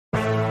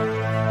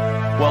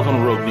Welcome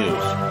to Rogue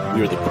News.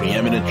 We are the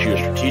preeminent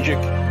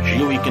geostrategic,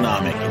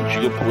 geoeconomic, and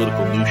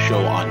geopolitical news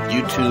show on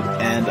YouTube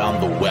and on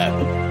the web.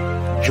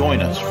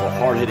 Join us for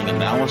hard-hitting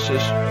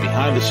analysis,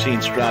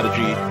 behind-the-scenes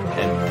strategy,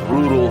 and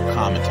brutal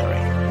commentary.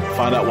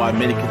 Find out why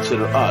many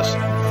consider us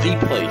the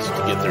place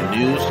to get their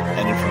news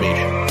and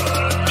information.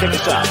 Check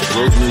us out at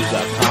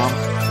roguenews.com.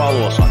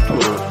 Follow us on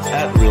Twitter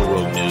at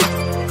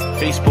RealRogueNews,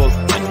 Facebook,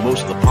 and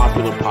most of the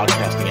popular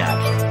podcasting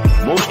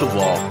apps. Most of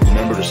all,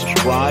 remember to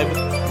subscribe,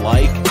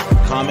 like,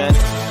 comment,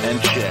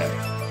 and share.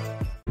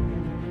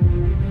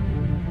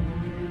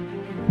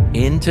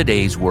 In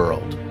today's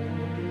world,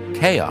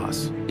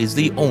 chaos is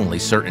the only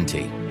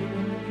certainty.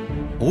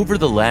 Over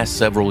the last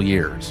several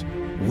years,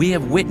 we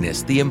have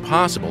witnessed the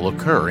impossible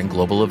occur in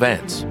global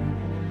events.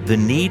 The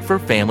need for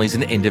families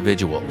and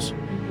individuals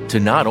to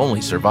not only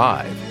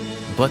survive,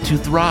 but to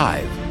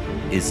thrive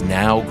is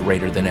now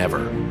greater than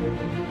ever.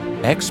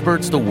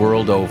 Experts the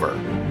world over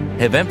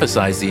have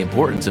emphasized the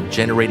importance of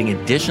generating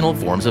additional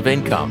forms of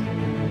income.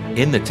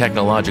 In the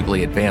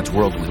technologically advanced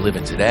world we live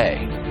in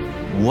today,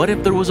 what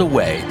if there was a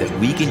way that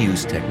we can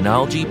use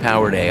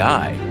technology-powered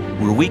AI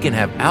where we can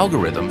have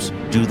algorithms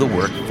do the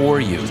work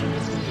for you?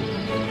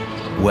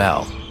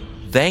 Well,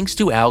 thanks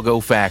to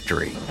Algo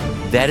Factory,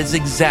 that is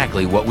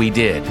exactly what we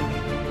did.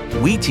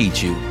 We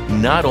teach you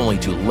not only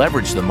to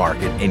leverage the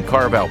market and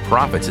carve out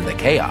profits in the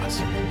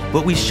chaos,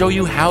 but we show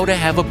you how to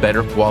have a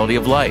better quality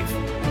of life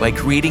by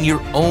creating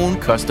your own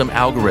custom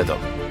algorithm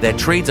that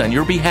trades on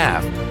your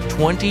behalf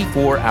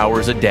 24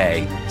 hours a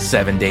day,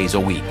 7 days a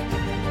week.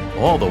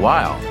 All the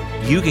while,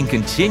 you can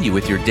continue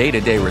with your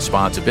day-to-day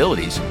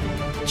responsibilities,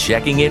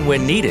 checking in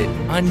when needed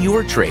on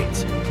your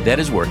trades that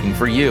is working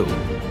for you.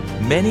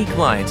 Many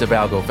clients of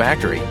Algo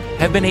Factory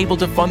have been able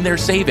to fund their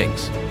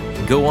savings,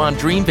 go on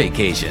dream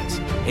vacations,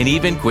 and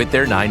even quit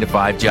their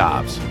 9-to-5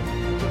 jobs.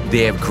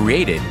 They have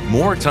created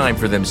more time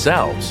for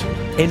themselves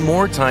and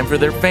more time for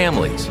their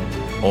families,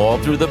 all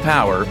through the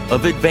power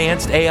of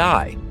advanced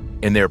AI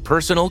and their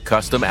personal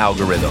custom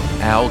algorithm,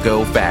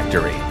 Algo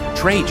Factory.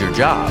 Trade your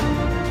job.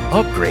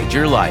 Upgrade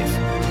your life.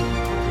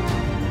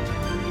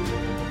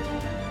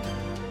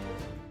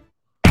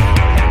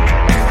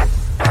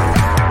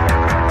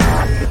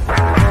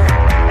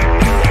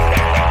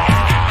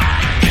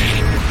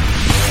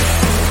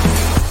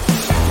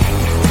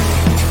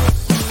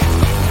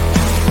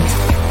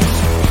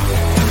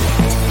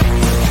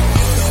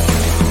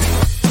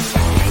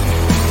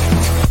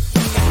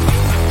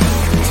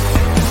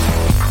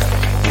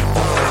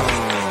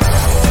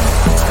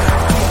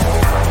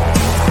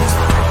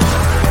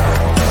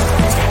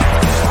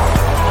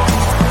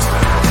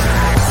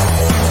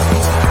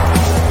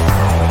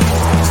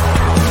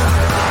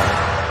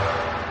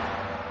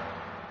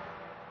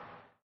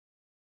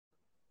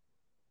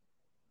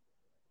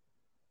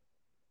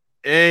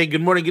 Hey,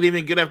 good morning, good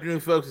evening, good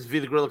afternoon, folks. It's V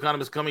the Grill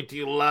Economist coming to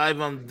you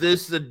live on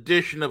this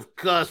edition of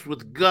Cuss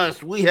with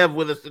Gus. We have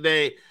with us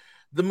today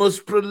the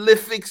most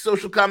prolific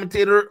social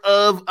commentator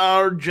of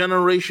our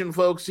generation,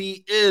 folks.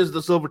 He is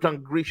the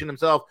silver-tongued Grecian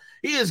himself.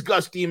 He is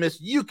Gus Demas.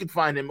 You can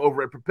find him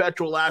over at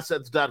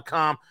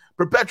perpetualassets.com.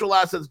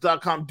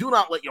 Perpetualassets.com. Do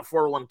not let your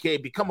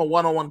 401k become a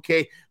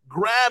 101k.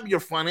 Grab your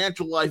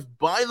financial life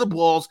by the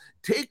balls.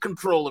 Take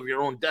control of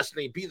your own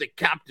destiny. Be the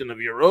captain of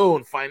your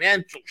own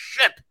financial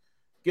ship.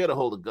 Get a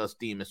hold of Gus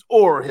Demas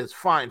or his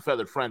fine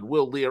feathered friend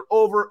Will Lear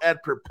over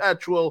at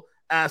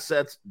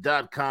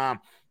perpetualassets.com.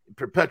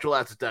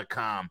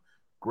 Perpetualassets.com.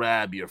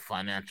 Grab your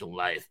financial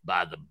life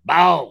by the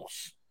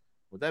balls.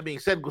 With that being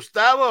said,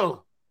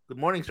 Gustavo, good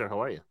morning, sir.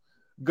 How are you?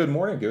 Good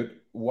morning,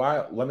 dude.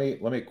 Let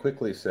me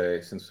quickly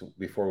say, since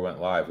before we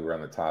went live, we were on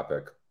the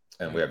topic,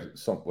 and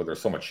there's so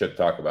much shit to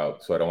talk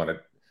about, so I don't want to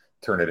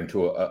turn it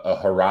into a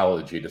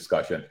horology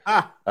discussion.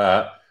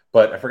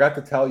 But I forgot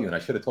to tell you, and I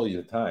should have told you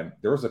at the time,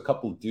 there was a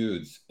couple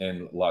dudes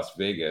in Las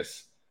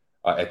Vegas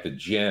at the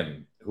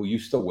gym who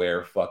used to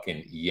wear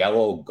fucking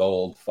yellow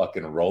gold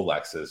fucking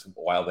Rolexes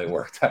while they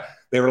worked.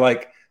 They were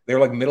like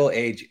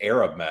middle-aged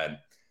Arab men.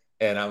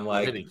 And I'm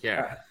like, I didn't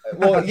care.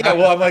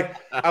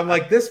 I'm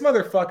like, this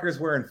motherfucker's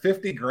wearing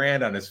 50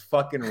 grand on his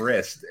fucking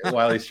wrist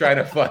while he's trying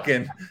to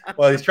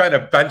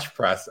bench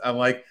press. I'm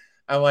like,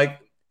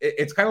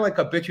 it's kind of like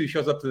a bitch who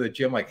shows up to the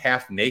gym like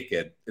half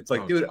naked. It's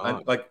like, dude,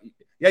 I'm like,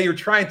 yeah, you're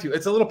trying to.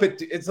 It's a little bit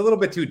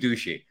too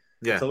douchey.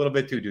 Yeah, it's a little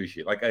bit too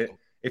douchey. Like,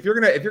 if you're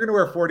gonna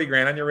wear 40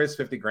 grand on your wrist,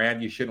 50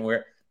 grand, you shouldn't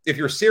wear. If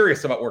you're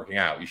serious about working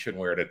out, you shouldn't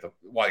wear it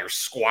while you're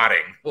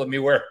squatting. Let me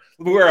wear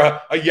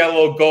a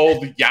yellow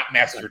gold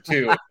Yachtmaster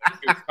too.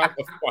 Calm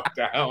the fuck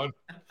down.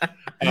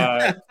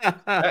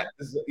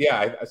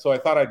 So I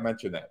thought I'd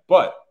mention that.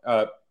 But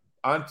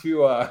on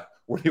to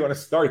where do you want to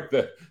start?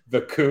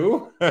 The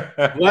coup?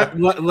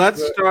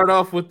 Let's start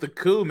off with the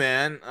coup,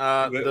 man.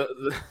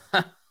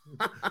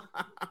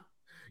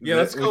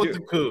 Let's go with the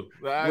coup.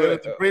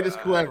 The greatest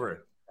coup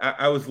ever.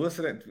 I was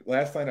listening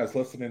last night. I was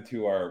listening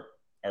to our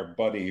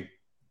buddy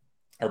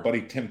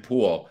Tim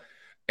Pool,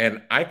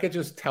 and I could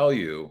just tell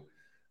you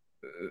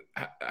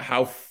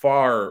how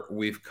far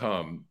we've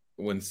come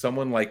when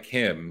someone like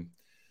him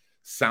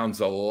sounds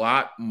a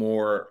lot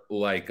more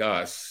like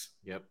us.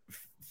 Yep.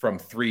 from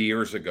 3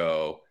 years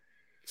ago.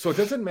 So it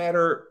doesn't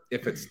matter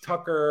if it's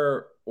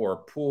Tucker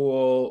or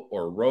Poole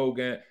or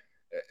Rogan.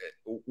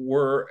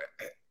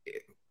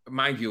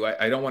 Mind you,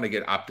 I don't want to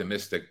get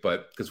optimistic,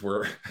 but because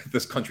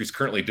this country's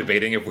currently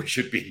debating if we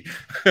should be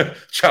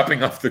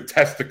chopping off the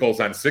testicles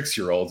on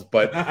 6-year-olds.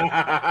 But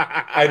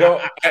I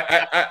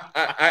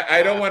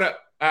don't want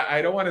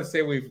to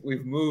say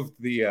we've moved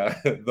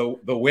the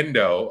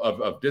window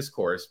of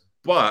discourse.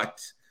 But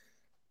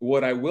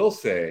what I will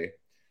say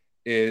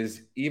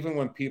is, even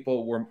when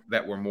people were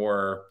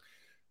more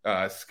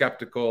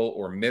skeptical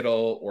or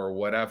middle or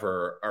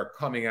whatever are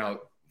coming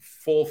out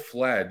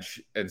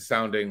full-fledged and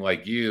sounding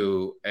like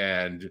you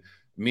and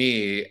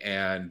me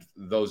and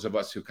those of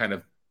us who kind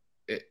of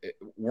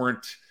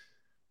weren't,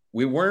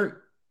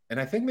 and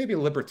I think maybe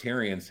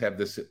libertarians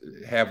have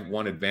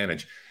one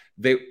advantage.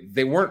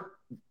 They weren't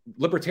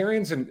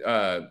libertarians, and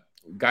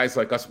guys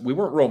like us, we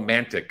weren't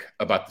romantic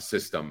about the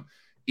system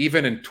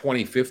even in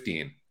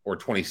 2015 or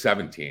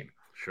 2017.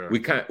 Sure. We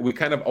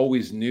kind of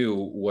always knew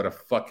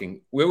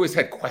we always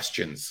had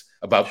questions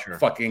about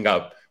fucking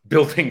up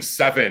Building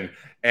 7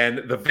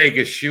 and the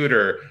Vegas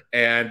shooter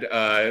and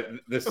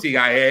the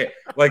CIA.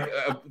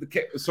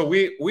 So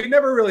we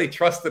never really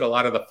trusted a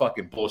lot of the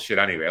fucking bullshit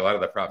anyway, a lot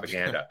of the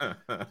propaganda.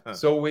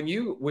 So when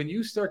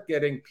you start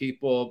getting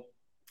people,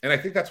 and I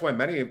think that's why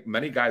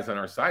many guys on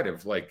our side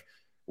have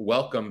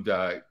welcomed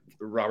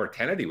Robert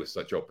Kennedy with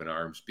such open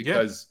arms,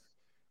 because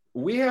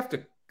we have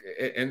to.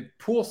 And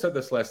Poole said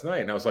this last night,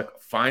 and I was like,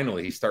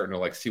 finally, he's starting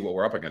to see what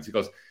we're up against. He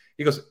goes,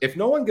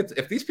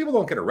 if these people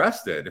don't get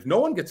arrested, if no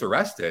one gets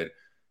arrested,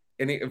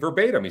 and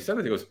verbatim, he said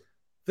it, he goes,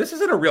 this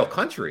isn't a real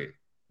country.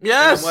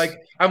 Yes.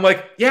 I'm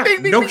like, yeah,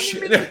 no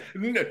shit.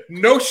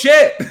 No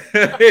shit.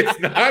 It's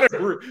not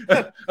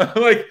I'm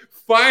like,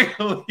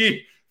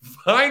 finally,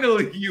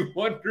 you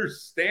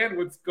understand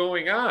what's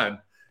going on.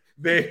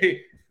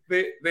 They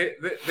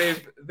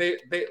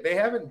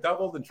haven't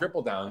doubled and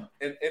tripled down.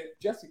 And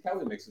Jesse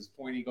Kelly makes this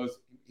point. He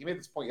made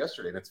this point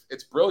yesterday, and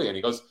it's brilliant.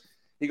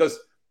 He goes,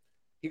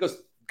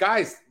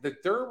 guys, the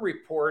Durham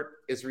report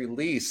is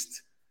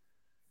released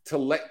to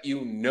let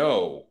you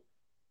know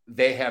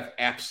they have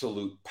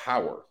absolute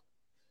power.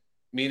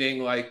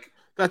 Meaning,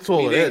 that's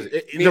all it is.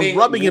 They're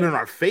rubbing it in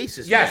our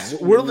faces. Yes,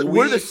 man.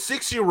 We're the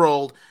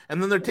 6-year-old,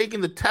 and then they're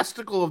taking the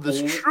testicle of this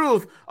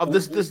truth of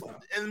this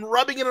and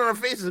rubbing it in our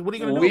faces. What are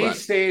you going to do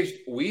about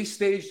it? We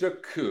staged a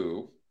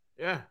coup.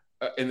 Yeah.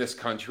 In this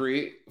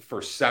country for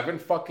 7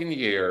 fucking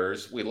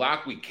years. We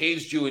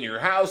caged you in your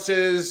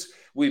houses.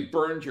 We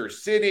burned your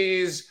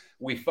cities.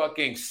 We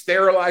fucking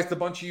sterilized a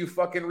bunch of you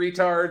fucking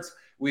retards.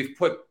 We've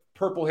put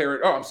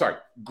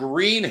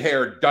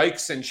green-haired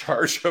dykes in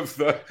charge of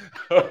the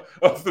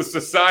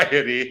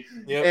society.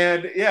 Yep.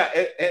 And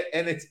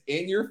and it's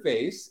in your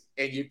face,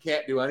 and you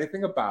can't do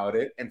anything about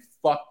it, and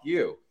fuck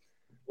you.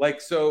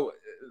 So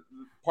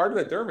part of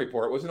the Durham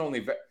report wasn't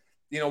only,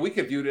 we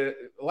could view it,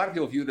 a lot of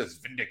people viewed it as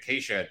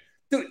vindication.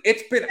 Dude,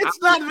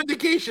 it's not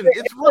vindication.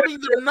 It's rubbing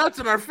their nuts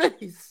in our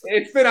face.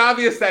 It's been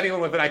obvious to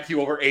anyone with an IQ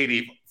over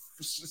 80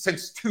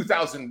 since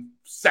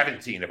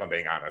 2017, if I'm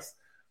being honest.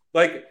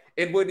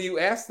 And when you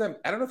ask them,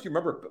 I don't know if you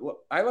remember, but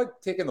I like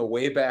taking the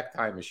way back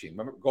time machine.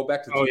 Remember, go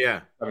back to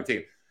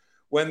 2017.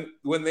 When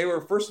they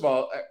were, first of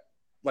all,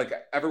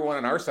 everyone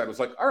on our side was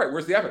like, all right,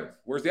 where's the evidence?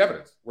 Where's the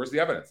evidence? Where's the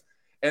evidence?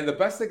 And the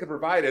best they could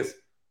provide is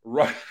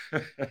Russia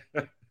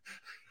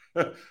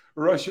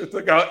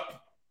took out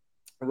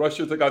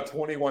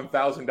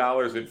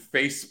 $21,000 in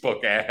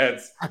Facebook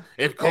ads.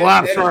 It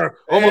collapsed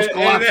almost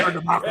collapsed our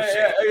democracy.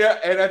 Yeah.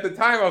 And at the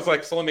time, I was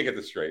like, so let me get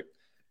this straight.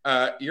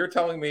 You're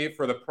telling me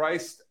for the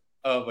price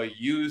of a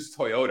used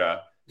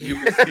Toyota, you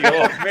can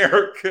steal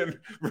American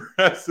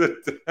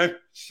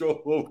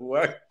presidential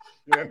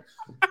election,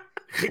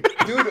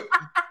 dude.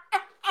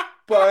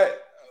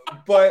 But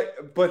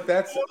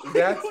that's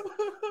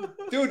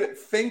dude.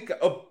 Think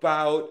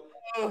about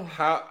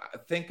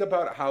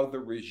how the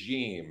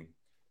regime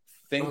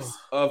thinks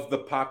of the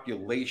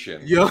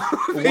population.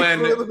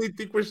 When they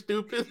think we're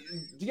stupid.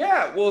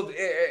 Yeah, well,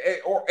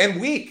 and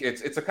weak.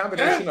 It's a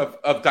combination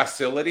of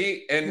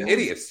docility and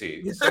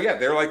idiocy. So yeah,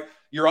 they're like,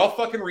 you're all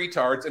fucking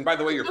retards, and by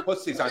the way, your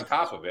pussy's on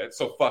top of it.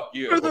 So fuck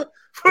you.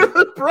 For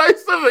the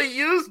price of a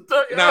used.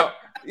 Now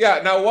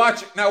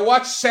watch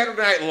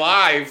Saturday Night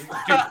Live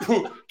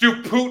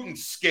do Putin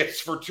skits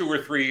for 2 or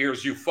 3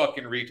 years. You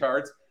fucking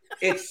retards.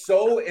 It's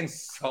so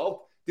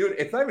insulting, dude.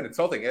 It's not even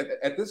insulting.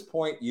 At this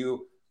point,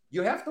 you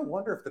have to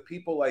wonder if the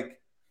people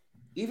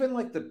even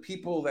the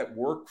people that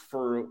work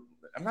for,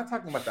 I'm not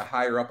talking about the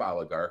higher up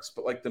oligarchs,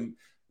 but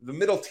the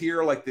middle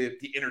tier,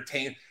 the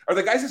entertain, are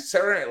the guys at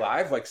Saturday Night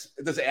Live.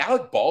 Does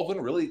Alec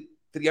Baldwin really,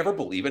 did he ever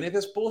believe any of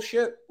this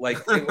bullshit? Are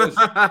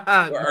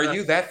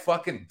you that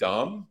fucking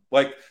dumb?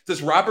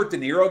 Does Robert De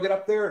Niro get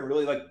up there and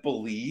really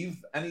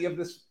believe any of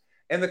this?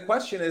 And the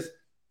question is,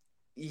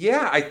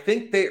 yeah, I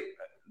think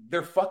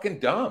they're fucking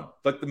dumb.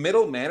 The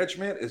middle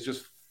management is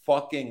just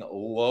fucking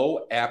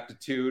low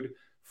aptitude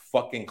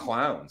fucking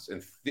clowns.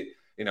 And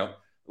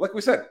like we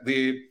said,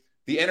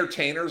 The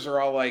entertainers are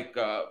all like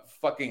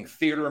fucking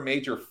theater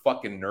major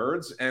fucking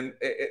nerds, and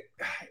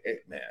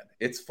man,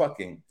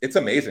 it's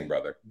amazing,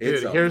 brother.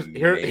 Dude,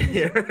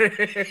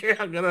 here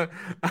I'm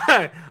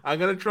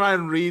gonna try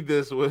and read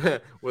this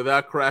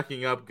without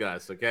cracking up,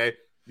 Gus. Okay,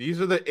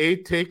 these are the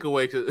 8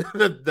 takeaways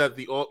that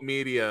the alt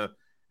media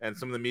and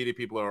some of the media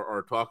people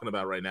are talking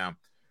about right now.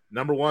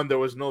 Number 1, there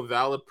was no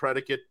valid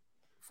predicate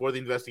for the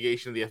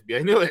investigation of the FBI.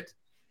 I knew it.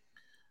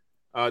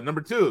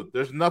 Number 2,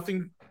 there's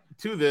nothing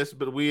to this,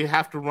 but we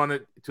have to run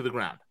it to the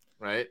ground,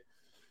 right?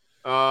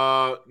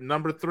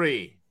 Number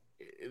 3,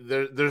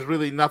 there's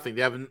really nothing.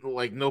 They have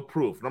no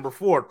proof. Number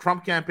 4,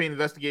 Trump campaign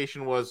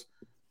investigation was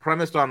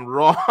premised on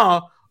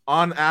raw,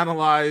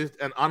 unanalyzed,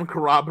 and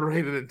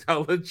uncorroborated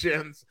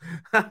intelligence,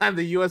 and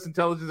the U.S.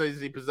 intelligence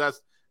agency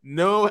possessed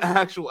no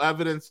actual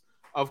evidence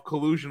of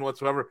collusion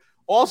whatsoever.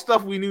 All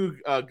stuff we knew,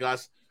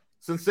 Gus.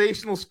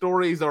 Sensational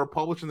stories that were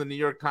published in the New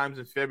York Times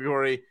in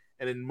February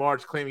and in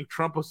March claiming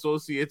Trump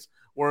associates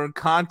were in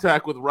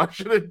contact with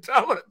Russian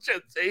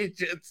intelligence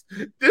agents.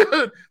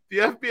 Dude, the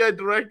FBI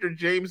director,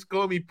 James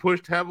Comey,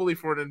 pushed heavily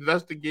for an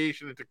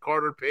investigation into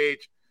Carter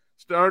Page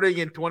starting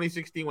in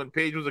 2016 when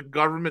Page was a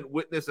government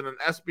witness in an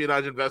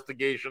espionage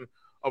investigation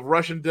of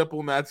Russian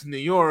diplomats in New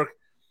York.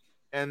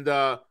 And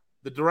at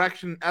the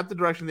direction of the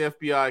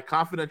FBI,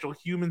 confidential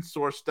human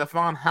source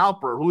Stefan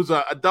Halper, who's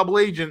a double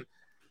agent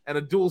and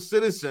a dual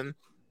citizen,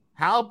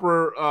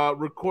 Halper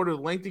recorded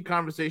lengthy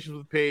conversations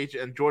with Page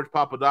and George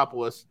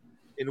Papadopoulos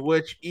in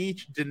which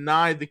each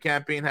denied the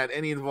campaign had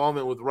any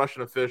involvement with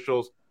Russian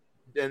officials.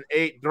 And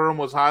 8, Durham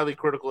was highly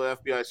critical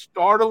of the FBI.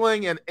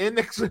 Startling and and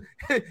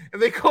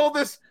they call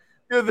this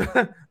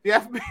the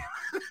FBI.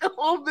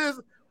 All this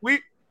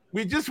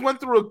we just went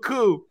through a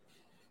coup,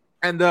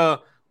 and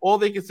all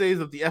they can say is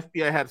that the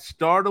FBI had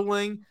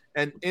startling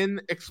and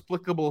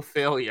inexplicable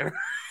failure.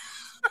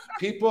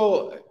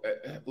 People,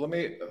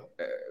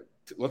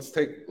 let's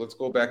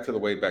go back to the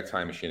Wayback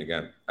Time Machine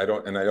again. I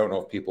don't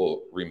know if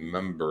people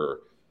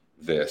remember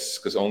this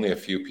because only a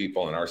few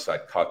people on our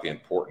side caught the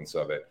importance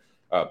of it.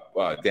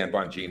 Dan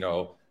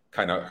Bongino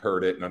kind of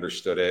heard it and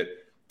understood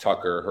it.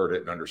 Tucker heard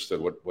it and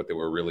understood what they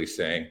were really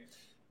saying.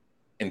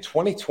 In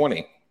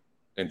 2020,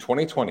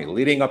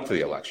 leading up to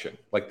the election,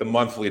 like the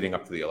month leading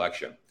up to the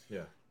election,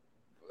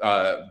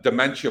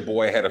 Dementia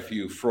Boy had a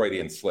few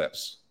Freudian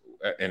slips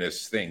in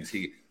his things.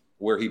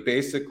 Where he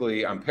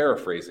basically, I'm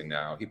paraphrasing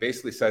now, he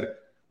basically said,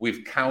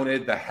 we've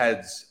counted the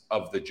heads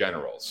of the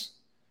generals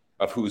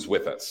of who's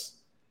with us.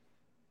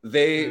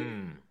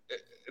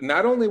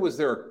 Not only was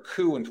there a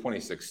coup in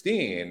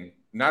 2016,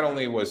 not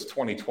only was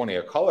 2020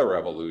 a color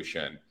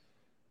revolution,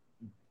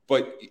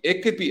 but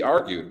it could be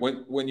argued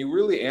when you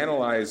really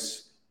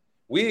analyze,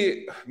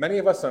 many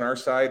of us on our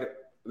side,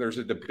 there's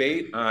a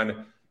debate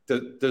on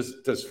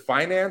does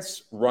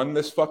finance run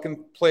this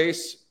fucking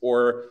place,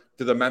 or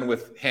do the men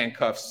with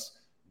handcuffs,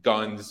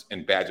 guns,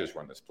 and badges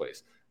run this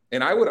place?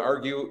 And I would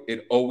argue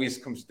it always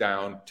comes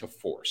down to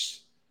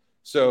force.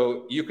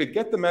 So you could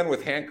get the men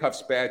with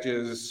handcuffs,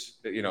 badges,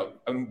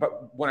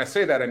 but when I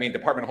say that, I mean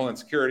Department of Homeland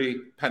Security,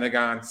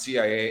 Pentagon,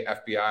 CIA,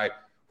 FBI.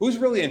 Who's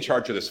really in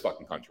charge of this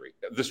fucking country,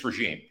 this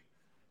regime?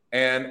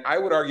 And I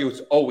would argue it's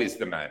always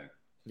the men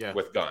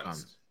with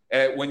guns.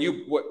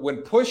 When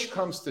push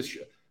comes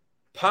to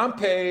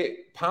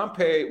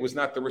Pompey was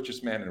not the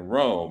richest man in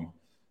Rome.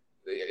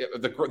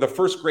 The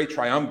first great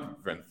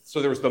triumvirate.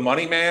 So there was the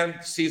money man,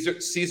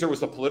 Caesar was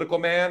the political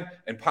man,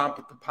 and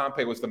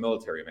Pompey was the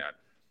military man.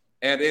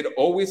 And it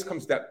always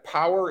comes that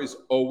power is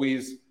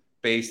always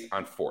based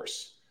on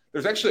force.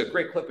 There's actually a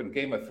great clip in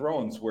Game of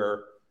Thrones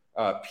where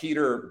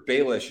Peter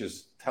Baelish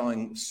is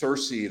telling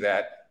Cersei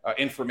that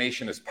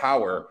information is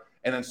power.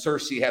 And then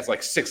Cersei has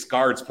like 6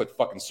 guards put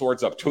fucking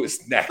swords up to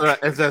his neck.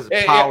 It says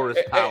power is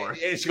power.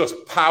 And she goes,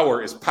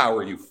 power is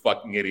power, you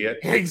fucking idiot.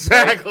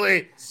 Exactly.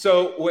 Right?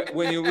 So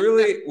when you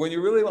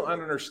really don't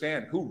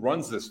understand who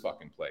runs this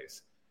fucking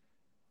place,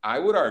 I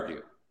would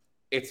argue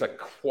it's a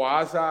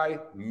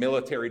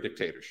quasi-military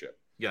dictatorship.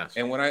 Yes.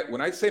 And when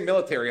I say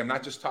military, I'm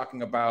not just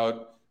talking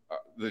about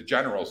the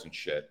generals and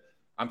shit.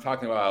 I'm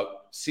talking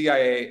about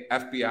CIA,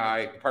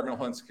 FBI, Department of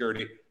Homeland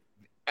Security,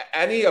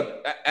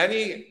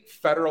 any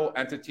federal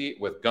entity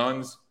with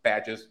guns,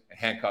 badges,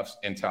 handcuffs,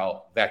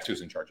 intel, that's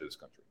who's in charge of this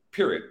country.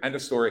 Period. End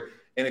of story.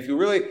 And if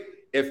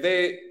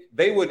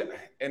they would,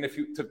 and if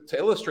you to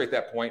illustrate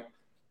that point,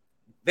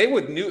 they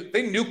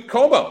nuked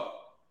Como.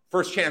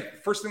 First thing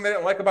they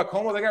didn't like about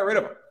Como, they got rid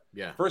of him.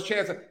 Yeah. First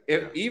chance.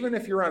 Even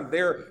if you're on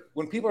there,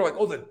 when people are like,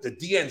 "Oh, the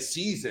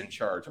DNC's in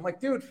charge," I'm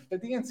like, dude, the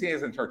DNC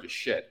is in charge of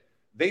shit.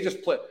 They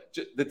just play.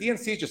 The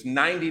DNC just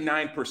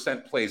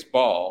 99% plays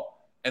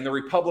ball, and the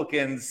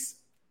Republicans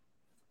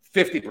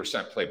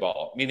 50% play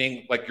ball.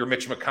 Meaning, like your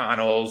Mitch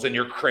McConnells and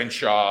your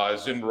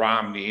Crenshaws and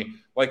Romney.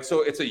 Like,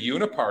 so it's a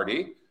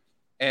uniparty,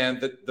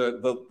 and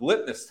the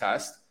litmus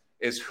test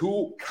is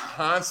who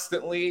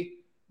constantly,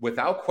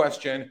 without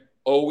question,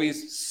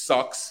 always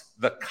sucks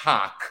the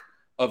cock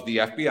of the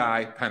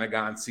FBI,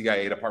 Pentagon,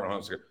 CIA, Department of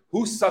Homeland Security.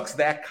 Who sucks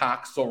that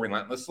cock so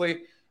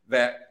relentlessly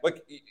that,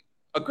 like,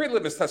 a great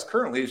litmus test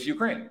currently is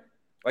Ukraine.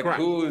 Like,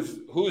 who's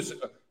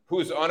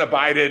who's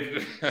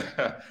unabided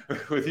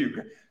with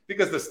you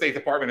because the State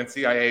Department and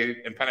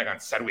CIA and Pentagon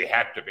said we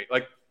had to be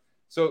like.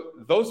 So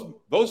those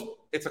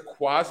it's a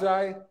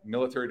quasi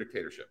military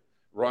dictatorship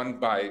run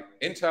by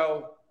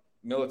intel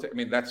military. I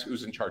mean, that's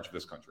who's in charge of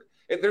this country.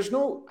 I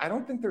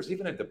don't think there's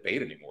even a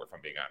debate anymore, if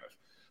I'm being honest.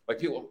 Like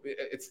people,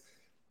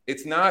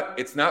 it's not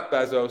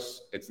Bezos,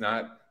 it's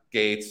not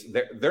Gates.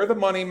 They're the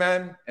money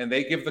men, and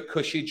they give the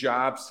cushy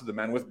jobs to the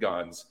men with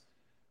guns.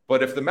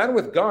 But if the men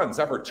with guns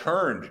ever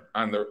turned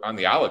on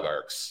the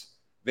oligarchs,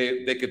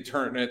 they could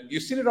turn it.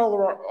 You've seen it all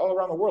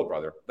around the world,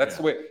 brother. That's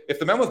the way. If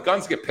the men with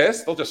guns get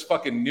pissed, they'll just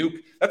fucking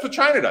nuke. That's what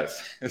China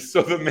does.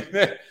 So the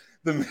minute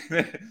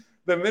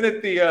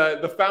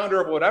the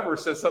founder of whatever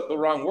says the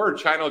wrong word,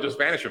 China will just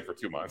vanish him for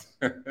 2 months.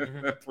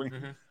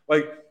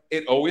 Like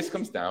it always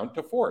comes down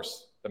to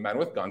force. The men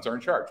with guns are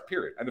in charge.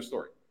 Period. End of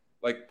story.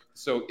 Like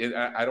so,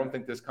 I don't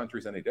think this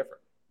country's any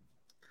different,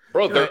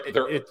 bro.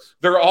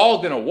 They're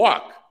all gonna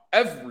walk.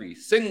 Every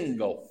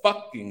single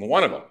fucking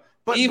one of them.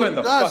 But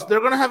Gus, they're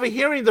going to have a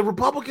hearing. The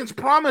Republicans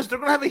promised they're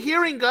going to have a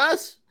hearing,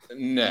 Gus.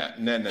 No.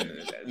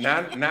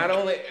 Not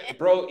only,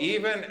 bro,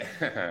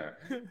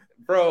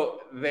 bro,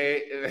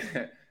 they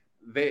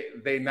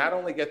not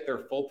only get their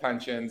full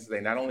pensions,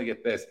 they not only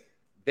get this,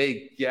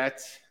 they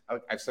get,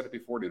 I've said it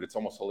before, dude, it's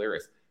almost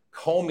hilarious.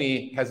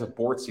 Comey has a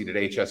board seat at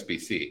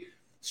HSBC.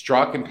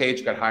 Strzok and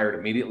Page got hired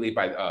immediately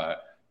by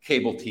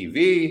cable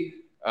TV.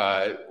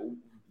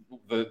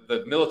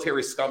 The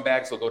military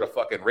scumbags will go to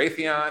fucking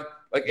Raytheon.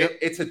 Like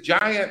it's a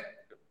giant.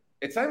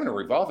 It's not even a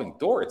revolving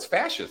door. It's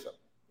fascism.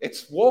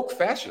 It's woke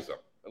fascism.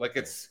 Like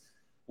it's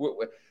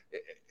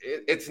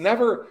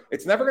never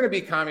going to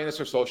be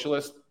communist or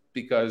socialist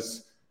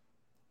because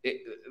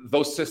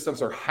those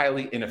systems are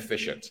highly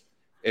inefficient.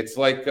 It's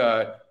like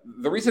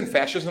the reason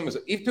fascism is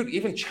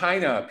even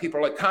China. People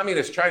are like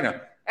communist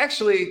China.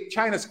 Actually,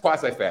 China's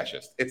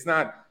quasi-fascist. It's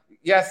not.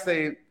 Yes,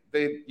 you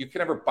can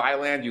never buy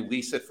land. You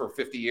lease it for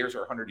 50 years or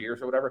 100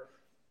 years or whatever.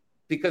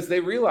 Because they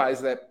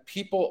realize that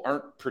people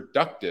aren't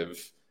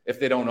productive if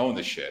they don't own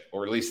the shit,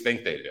 or at least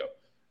think they do.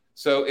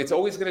 So it's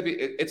always going to be,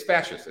 it's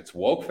fascist. It's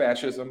woke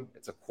fascism.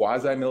 It's a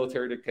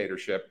quasi-military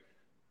dictatorship.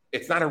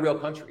 It's not a real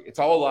country. It's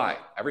all a lie.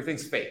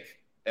 Everything's fake.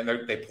 And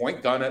they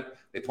point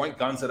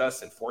guns at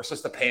us and force us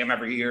to pay them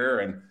every year.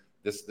 And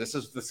this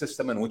is the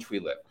system in which we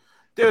live.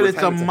 Dude,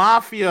 it's a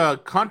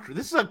mafia country.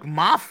 This is like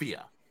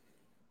mafia.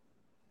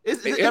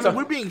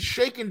 We're being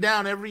shaken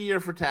down every year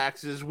for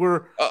taxes.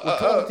 We're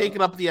totally taking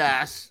up the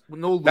ass with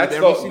no loot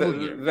every single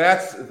year.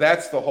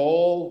 That's the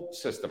whole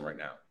system right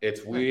now.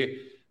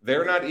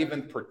 They're not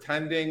even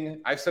pretending.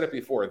 I've said it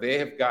before.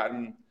 They've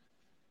gotten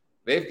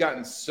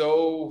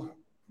so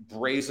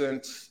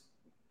brazen,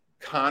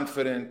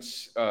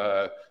 confident,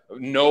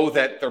 know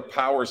that their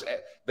powers.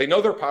 They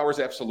know their power is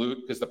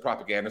absolute because the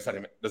propaganda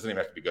doesn't even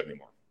have to be good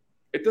anymore.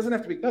 It doesn't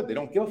have to be good. They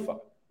don't give a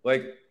fuck.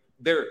 Like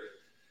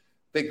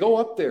they go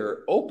up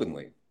there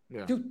openly.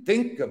 Yeah. Dude,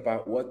 think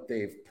about what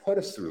they've put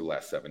us through the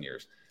last 7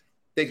 years.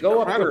 They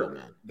go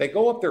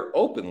up there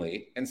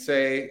openly and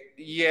say,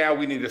 "Yeah,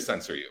 we need to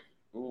censor you.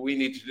 We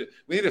need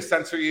to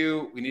censor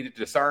you. We need to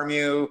disarm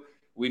you.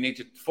 We need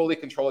to fully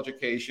control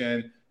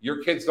education.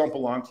 Your kids don't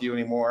belong to you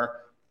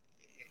anymore."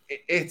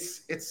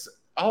 It's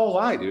all a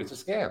lie, dude. It's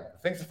a scam. The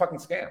thing's a fucking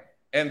scam.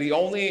 And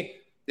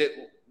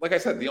like I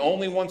said, the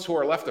only ones who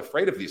are left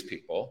afraid of these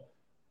people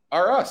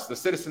are us, the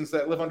citizens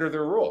that live under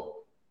their rule.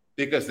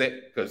 Because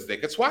they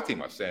could SWAT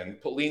team us and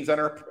put liens on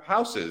our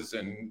houses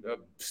and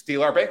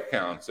steal our bank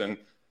accounts, and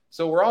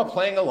so we're all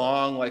playing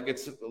along like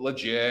it's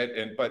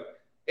legit,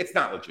 but it's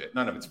not legit.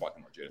 None of it's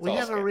fucking legit. We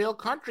have a real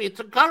country. It's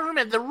a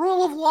government, the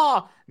rule of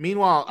law.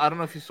 Meanwhile, I don't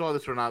know if you saw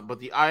this or not, but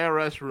the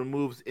IRS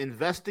removes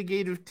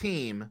investigative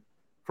team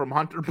from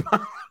Hunter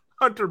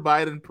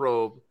Biden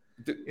probe.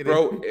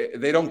 Bro,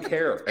 they don't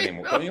care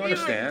anymore. Don't you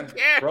understand?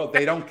 Bro,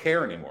 they don't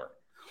care anymore.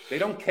 They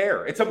don't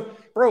care. It's a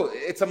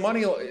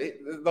money.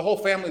 The whole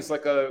family's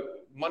like a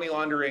money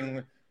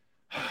laundering.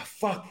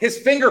 Fuck. His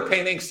finger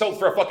painting sold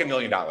for $1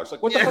 million.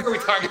 Like, what the fuck are we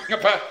talking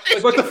about?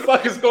 Like, what the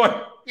fuck is going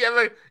on? You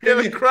have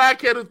a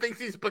crackhead who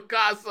thinks he's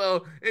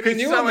Picasso and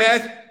he's selling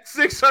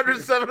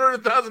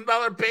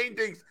 $600,000-$700,000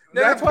 paintings.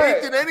 Never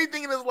painted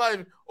anything in his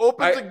life.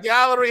 Opens a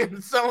gallery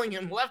and selling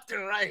him left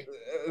and right.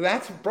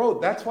 That's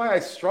why I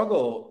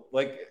struggle.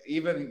 Like,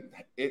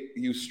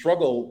 you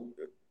struggle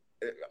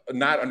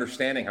not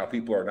understanding how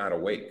people are not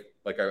awake.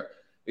 Like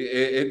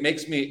it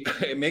makes me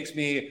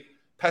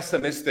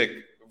pessimistic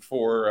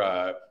for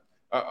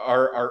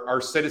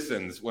our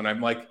citizens when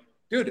I'm like,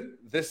 dude,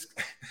 this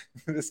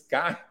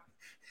guy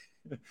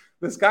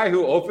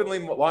who openly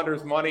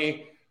launders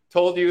money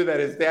told you that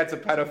his dad's a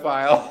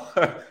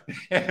pedophile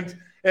and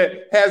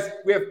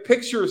we have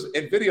pictures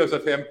and videos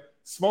of him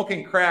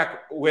smoking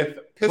crack with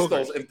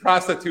pistols in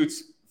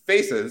prostitutes'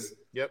 faces.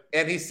 Yep.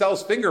 And he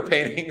sells finger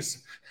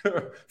paintings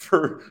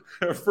for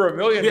 $1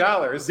 million.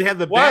 They have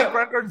the bank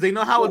records. They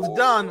know how it's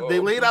done. They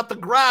laid out the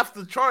graphs,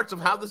 the charts of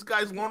how this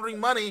guy's laundering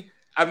money.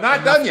 I'm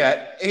not done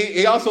yet.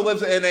 He also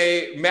lives in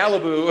a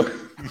Malibu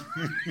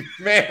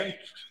man.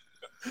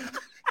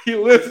 He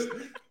lives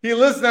He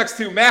lives next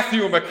to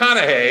Matthew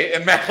McConaughey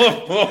in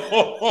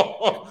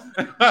Malibu,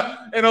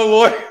 and a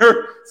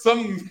lawyer,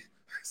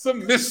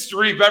 some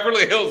mystery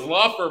Beverly Hills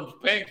law firm's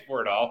paying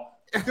for it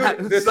all.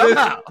 Dude, this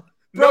Somehow.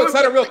 bro, it's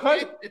not a real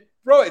country.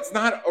 Bro, it's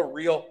not a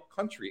real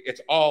country.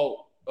 It's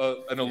all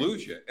an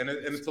illusion, and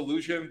it's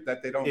illusion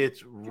that they don't.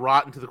 It's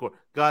rotten to the core.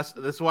 Gus,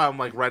 this is why I'm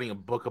like writing a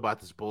book about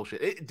this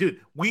bullshit.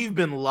 Dude, we've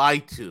been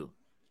lied to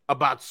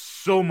about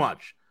so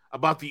much.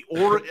 About the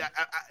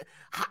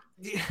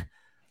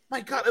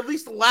my God, at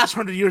least the last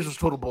 100 years was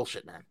total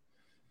bullshit, man.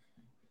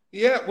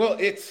 Yeah, well,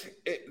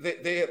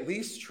 they at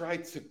least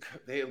tried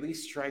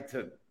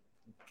to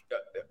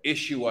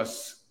issue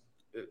us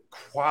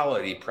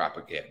quality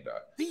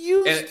propaganda. They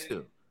used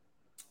to.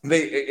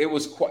 It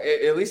was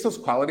at least it was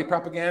quality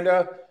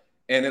propaganda,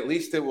 and at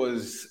least it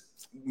was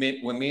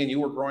when me and you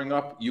were growing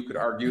up. You could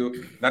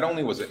argue not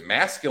only was it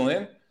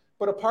masculine,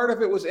 but a part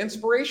of it was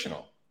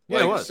inspirational.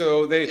 Yeah, it was.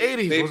 So the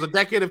 80s was a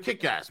decade of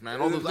kick-ass, man.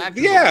 All those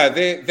actors. Yeah,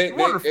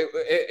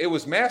 it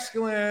was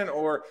masculine.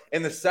 Or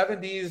in the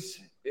 70s,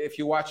 if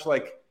you watch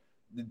like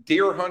the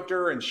Deer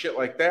Hunter and shit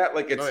like that,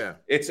 like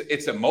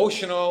it's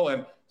emotional,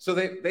 and so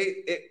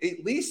they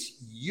at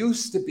least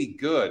used to be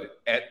good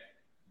at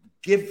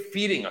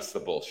feeding us the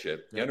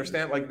bullshit. You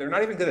understand? Like they're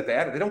not even good at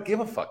that. They don't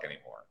give a fuck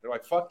anymore. They're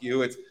like, fuck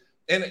you.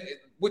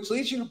 Which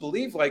leads you to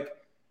believe like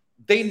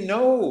they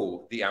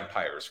know the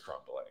empire is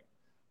crumbling.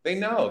 They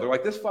know. They're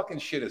like, this fucking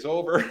shit is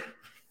over.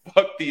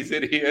 Fuck these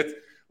idiots.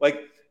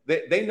 Like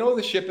they know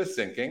the ship is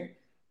sinking,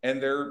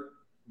 and their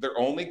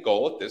only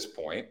goal at this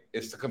point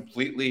is to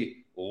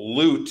completely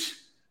loot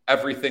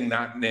everything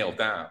not nailed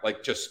down.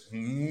 Like just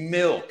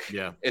milk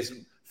is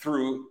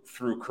through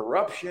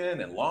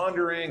corruption and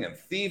laundering and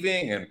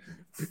thieving and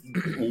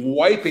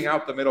wiping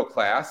out the middle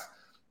class.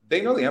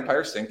 They know the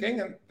empire's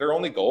sinking, and their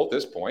only goal at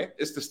this point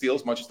is to steal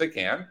as much as they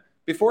can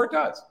before it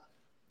does.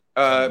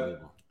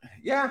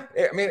 Yeah,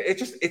 I mean,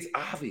 it's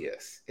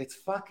obvious. It's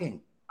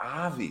fucking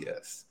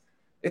obvious.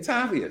 It's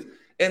obvious.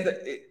 And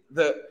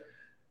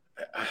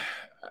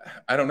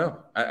I don't know.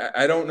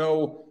 I don't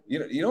know.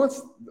 You know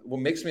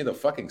what makes me the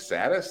fucking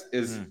saddest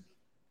is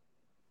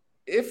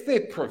if they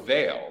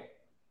prevail,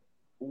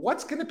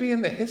 what's going to be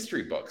in the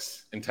history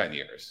books in 10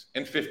 years,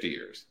 in 50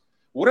 years?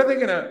 What are they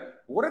going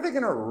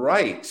to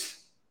write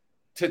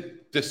to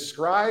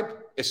describe,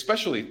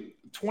 especially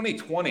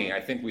 2020, I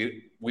think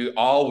we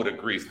all would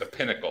agree is the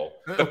pinnacle,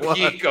 the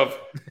peak of,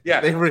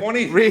 They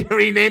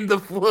renamed the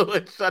flu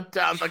and shut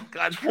down the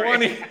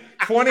country.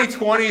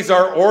 2020 is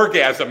our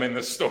orgasm in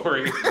the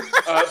story.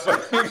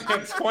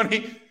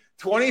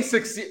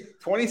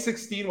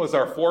 2016 was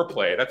our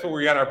foreplay. That's where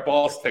we got our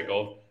balls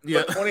tickled. Yeah.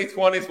 But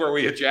 2020 is where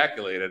we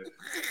ejaculated.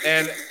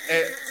 And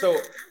so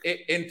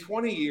in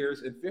 20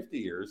 years, in 50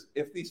 years,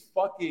 if these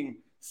fucking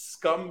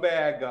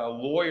scumbag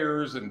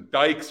lawyers and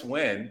dykes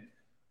win,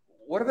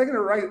 what are they going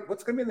to write?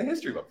 What's going to be in the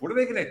history book? What are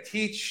they going to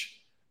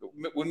teach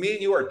when me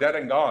and you are dead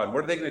and gone?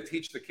 What are they going to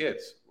teach the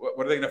kids?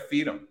 What are they going to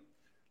feed them?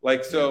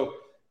 Like, so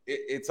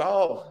it's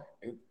all,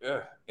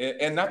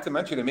 and not to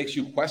mention, it makes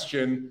you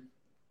question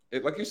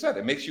it. Like you said,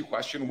 it makes you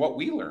question what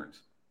we learned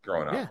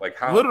growing up. Like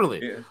how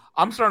literally,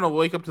 I'm starting to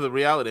wake up to the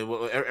reality.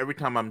 Every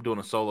time I'm doing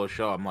a solo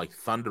show, I'm like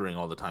thundering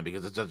all the time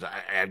because it's just,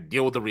 I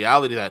deal with the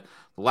reality that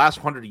the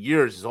last 100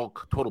 years is all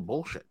total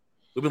bullshit.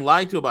 We've been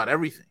lied to about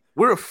everything.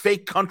 We're a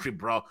fake country,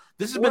 bro.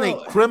 This has been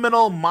a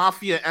criminal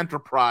mafia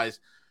enterprise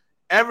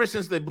ever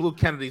since they blew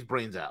Kennedy's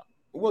brains out.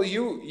 Well,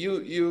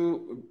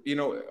 you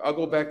know, I'll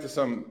go back to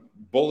some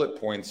bullet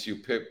points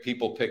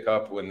people pick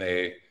up when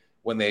they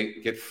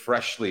get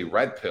freshly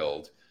red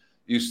pilled.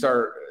 You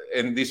start,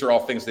 and these are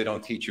all things they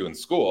don't teach you in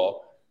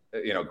school.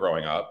 You know,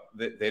 growing up,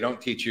 they don't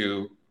teach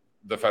you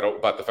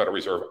about the Federal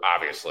Reserve.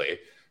 Obviously,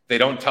 they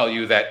don't tell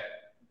you that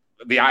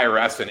the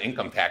IRS and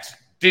income tax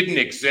didn't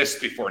exist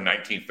before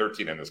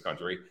 1913 in this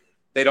country.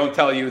 They don't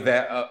tell you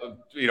that,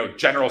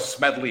 General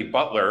Smedley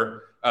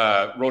Butler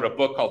wrote a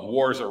book called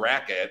War's a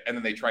Racket, and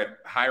then they tried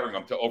hiring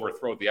him to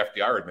overthrow the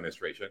FDR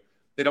administration.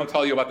 They don't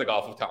tell you about the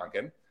Gulf of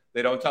Tonkin.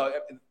 They don't tell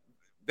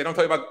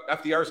you about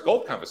FDR's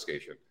gold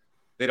confiscation.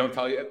 They don't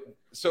tell you.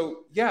 So,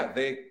 yeah,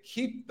 they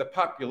keep the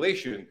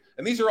population.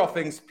 And these are all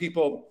things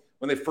people,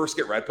 when they first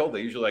get red pilled,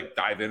 they usually like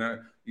dive in it.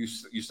 You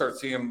start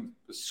seeing them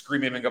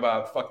screaming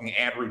about fucking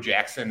Andrew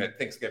Jackson at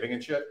Thanksgiving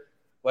and shit.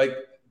 Like,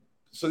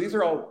 so these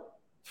are all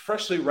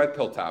freshly red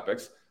pill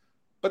topics,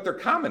 but they're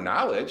common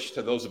knowledge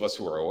to those of us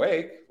who are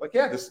awake. Like,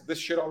 yeah, this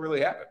shit all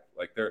really happened.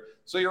 Like,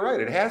 so you're right.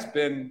 It has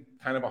been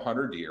kind of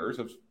 100 years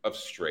of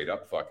straight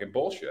up fucking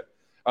bullshit.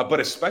 But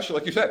especially,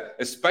 like you said,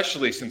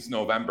 especially since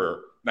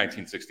November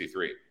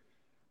 1963.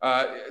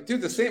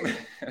 Dude, the same.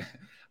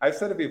 I've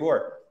said it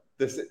before.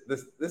 This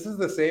is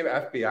the same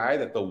FBI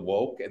that the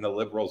woke and the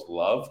liberals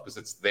love because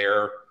it's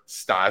their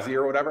Stasi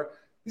or whatever.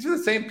 These are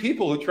the same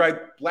people who tried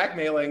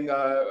blackmailing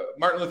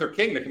Martin Luther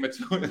King to commit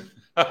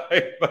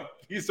suicide.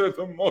 These are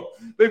the most.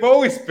 They've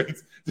always been.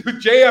 Dude,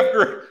 J.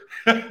 Edgar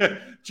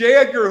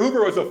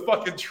Hoover was a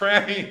fucking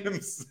tranny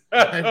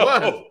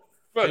himself.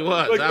 He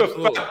was like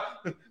absolutely.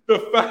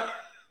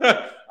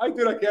 I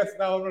can't.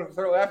 Now I'm going to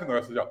start laughing the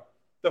rest of the show.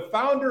 the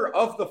founder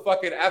of the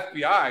fucking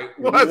FBI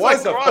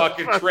was a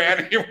fucking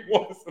tranny. It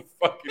was a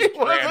fucking tranny. It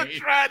was a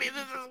tranny. This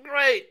is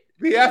great.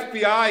 The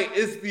FBI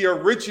is the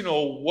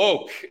original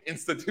woke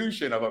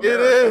institution of America. It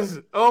is.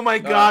 Oh my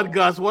God,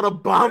 Gus! What a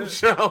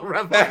bombshell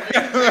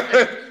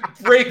revelation!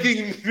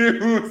 Breaking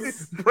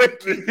news.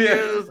 Breaking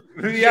news.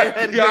 The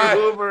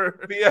FBI.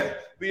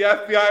 The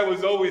FBI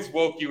was always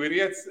woke, you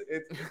idiots.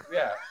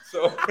 Yeah.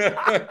 So.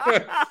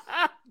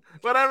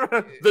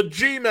 Whatever. The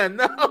G-men.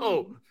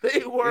 No,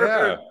 they were.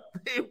 Yeah.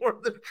 They were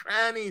the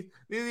trannies.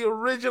 They're the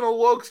original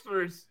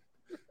wokesters.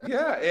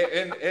 Yeah,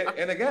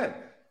 and again,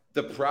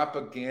 the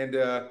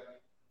propaganda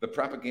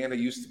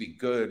used to be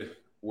good,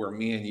 where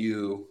me and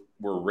you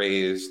were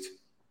raised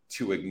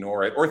to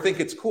ignore it or think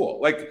it's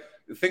cool. Like,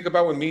 think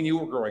about when me and you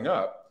were growing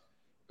up.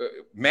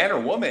 Man or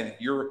woman,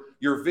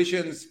 your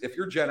visions. If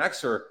you're Gen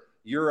Xer,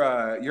 your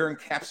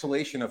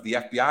encapsulation of the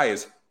FBI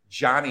is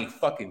Johnny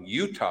fucking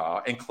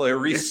Utah and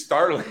Clarice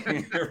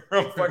Starling.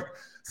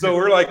 So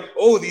we're like,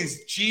 oh,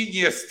 these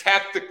genius,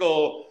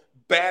 tactical,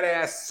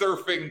 badass,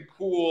 surfing,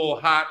 cool,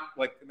 hot.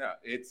 Like, no,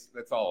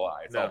 that's all a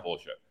lie. It's all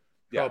bullshit.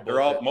 Yeah,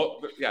 they're all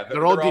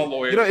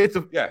lawyers. You know,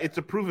 it's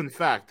a proven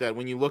fact that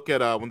when you look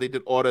at when they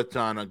did audits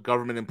on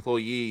government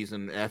employees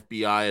and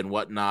FBI and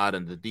whatnot,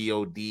 and the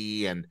DOD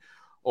and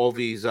all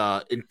these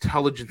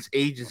intelligence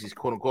agencies,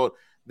 quote unquote,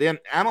 they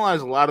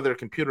analyze a lot of their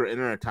computer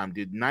internet time.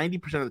 Dude,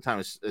 90% of the time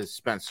is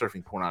spent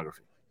surfing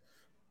pornography.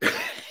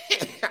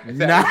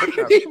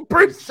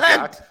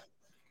 90%.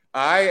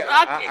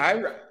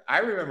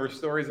 I remember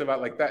stories about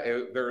like that.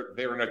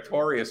 They were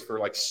notorious for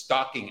like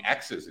stalking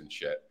exes and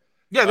shit.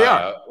 Yeah, they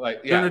are.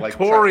 They're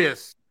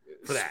notorious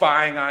for that.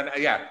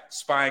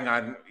 Spying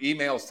on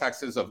emails,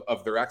 texts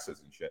of their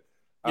exes and shit.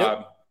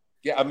 Yep.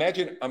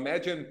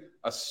 Imagine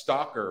a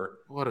stalker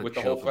with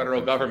the whole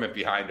federal government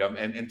behind them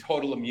and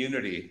total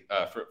immunity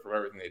from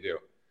everything they do.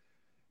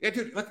 Yeah,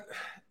 dude, look,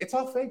 it's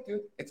all fake,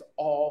 dude. It's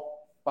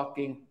all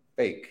fucking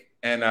fake.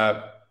 And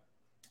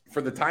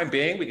for the time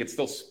being, we can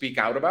still speak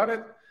out about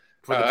it.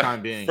 For the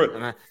time being.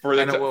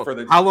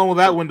 How long will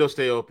that window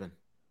stay open?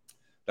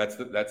 That's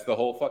the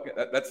whole fucking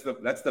that's the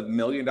 $1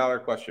 million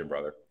question,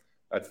 brother.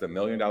 That's the $1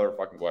 million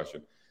fucking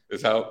question.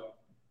 Is how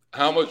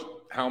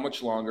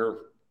much longer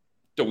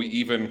do we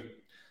even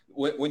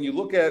when you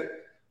look at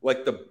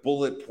like the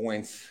bullet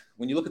points,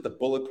 when you look at the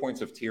bullet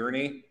points of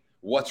tyranny,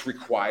 what's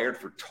required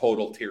for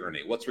total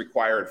tyranny? What's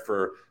required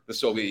for the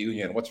Soviet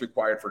Union? What's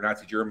required for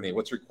Nazi Germany?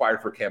 What's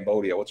required for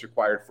Cambodia? What's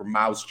required for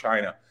Mao's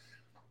China?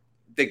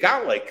 They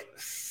got like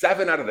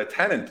 7 out of the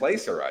 10 in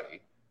place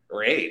already,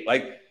 or 8.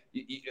 Like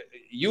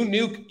you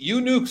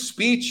nuke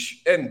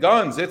speech and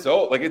guns. It's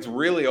old. Like it's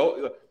really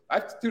old.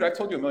 I've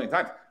told you a million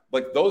times.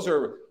 Like those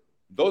are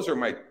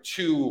my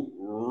 2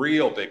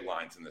 real big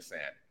lines in the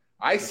sand.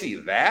 I see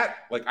that.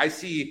 Like I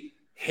see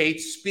hate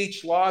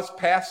speech laws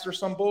passed or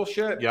some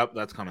bullshit. Yep,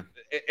 that's coming.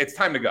 It's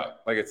time to go.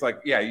 Like it's like,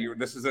 yeah,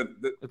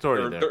 it's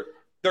already there.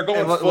 They're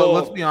going full.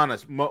 Let's be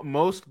honest.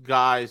 Most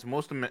guys,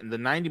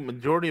 the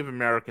majority of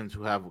Americans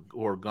who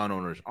are gun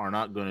owners are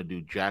not going to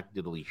do jack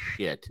diddly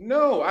shit.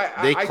 No,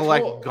 they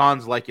collect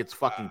guns like it's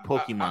fucking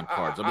Pokemon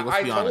cards. I mean,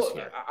 let's be honest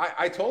here.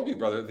 I told you,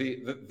 brother.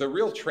 The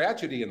real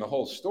tragedy in the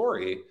whole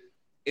story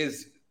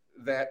is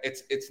that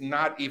it's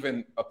not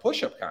even a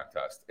push-up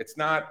contest. It's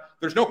not.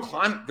 There's no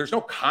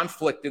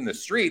conflict in the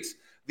streets.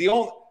 The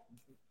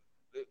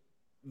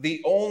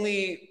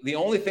only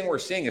thing we're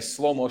seeing is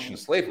slow motion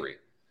slavery.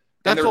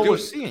 That's all we're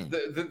seeing.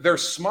 They're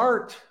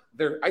smart.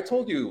 I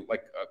told you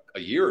like a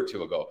year or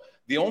 2 ago,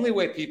 the only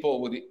way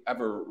people would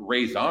ever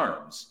raise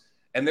arms,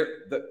 and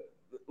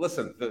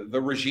listen,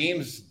 the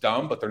regime's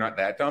dumb, but they're not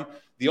that dumb.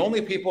 The only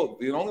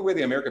way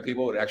the American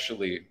people would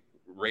actually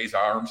raise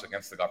arms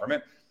against the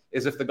government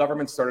is if the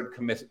government started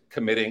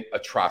committing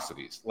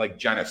atrocities like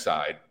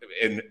genocide.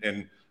 And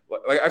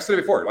like I've said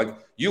before, like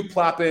you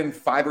plop in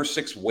 5 or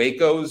 6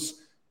 Wacos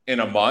in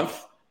a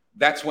month,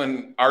 that's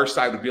when our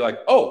side would be like,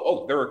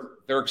 oh,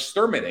 they're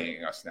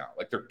exterminating us now.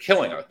 Like they're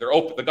killing us.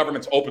 The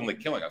government's openly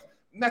killing us.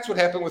 And that's what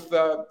happened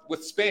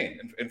with Spain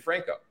and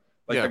Franco.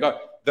 Like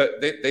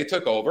they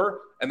took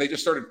over and they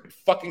just started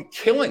fucking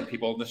killing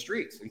people in the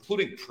streets,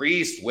 including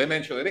priests,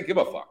 women. They didn't give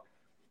a fuck.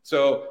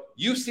 So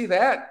you see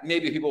that,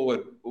 maybe people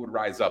would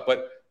rise up.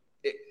 But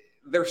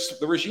the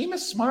regime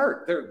is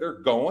smart.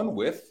 They're going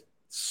with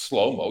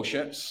slow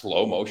motion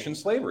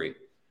slavery.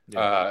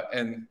 Yeah.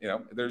 And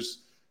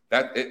there's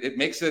that. It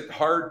makes it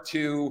hard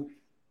to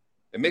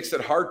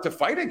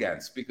fight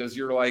against, because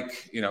you're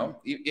like,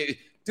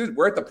 dude,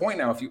 we're at the point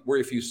now where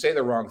if you say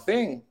the wrong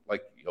thing,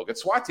 like you'll get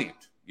SWAT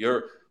teamed.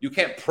 You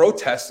can't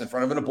protest in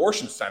front of an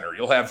abortion center.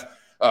 You'll have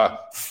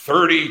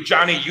 30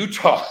 Johnny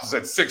Utahs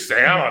at 6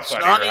 a.m.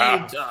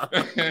 outside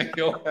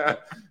your house.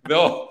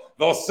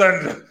 They'll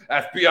send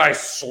FBI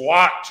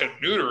SWAT to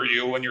neuter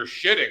you when you're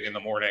shitting in the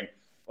morning.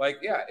 Like,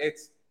 yeah,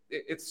 it's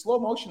slow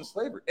motion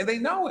slavery, and they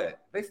know it.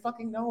 They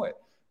fucking know it,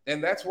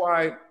 and that's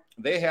why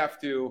they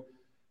have to.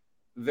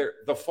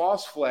 The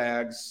false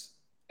flags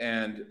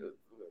and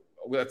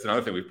that's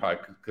another thing we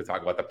probably could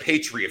talk about, the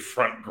Patriot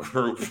Front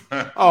group.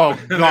 Oh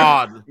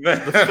God,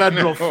 the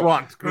Federal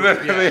Front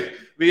group.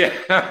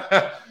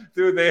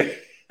 Dude,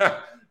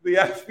 the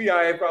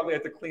FBI probably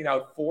had to clean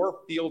out 4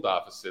 field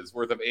offices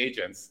worth of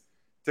agents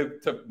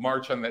to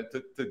march on that,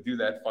 to do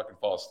that fucking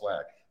false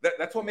flag.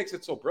 That's what makes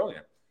it so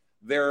brilliant.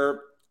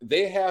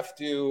 They have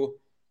to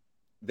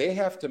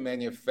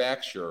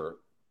manufacture.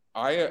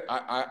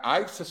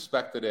 I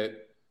suspected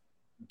it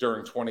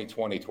during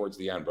 2020 towards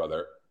the end,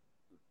 brother.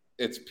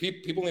 It's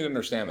people need to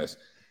understand this.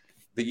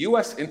 The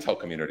U.S. intel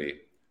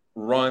community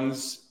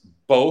runs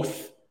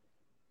both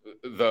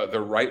the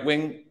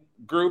right-wing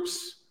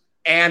groups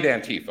and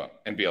Antifa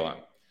and BLM.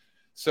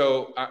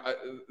 So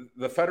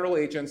the federal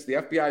agents, the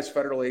FBI's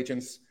federal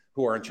agents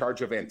who are in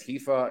charge of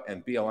Antifa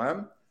and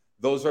BLM,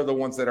 those are the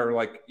ones that are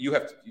like,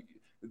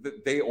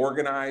 they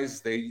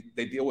organize, they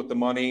deal with the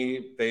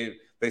money, they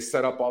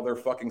set up all their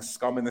fucking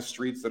scum in the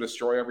streets to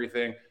destroy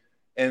everything.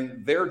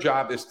 And their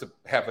job is to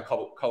have the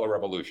color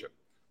revolution.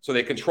 So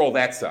they control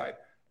that side.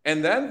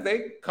 And then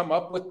they come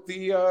up with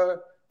the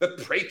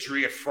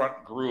Patriot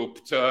Front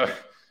group to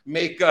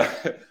make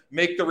the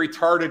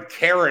retarded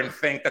Karen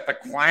think that the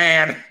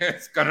Klan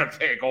is going to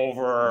take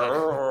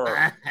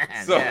over.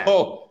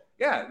 So,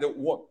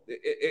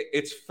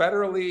 it's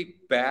federally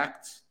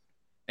backed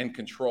and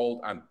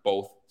controlled on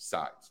both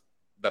sides.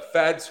 The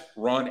feds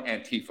run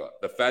Antifa.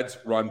 The feds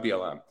run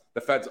BLM.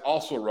 The feds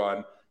also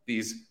run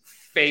these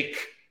fake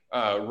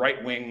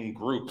right-wing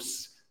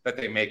groups that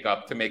they make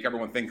up to make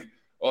everyone think,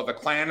 oh, the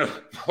Klan is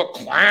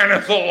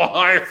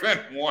alive.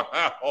 And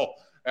wow.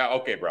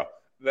 Okay, bro.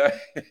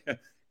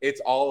 It's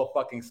all a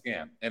fucking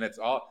scam. And it's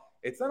not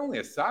only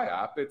a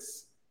psyop,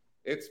 it's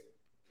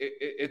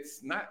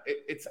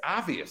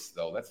obvious,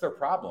 though. That's their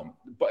problem.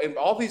 But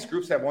all these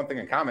groups have one thing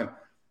in common.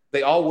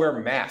 They all wear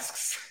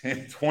masks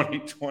in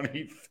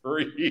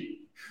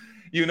 2023.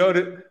 You know,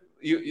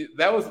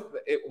 that was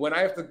it, when I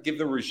have to give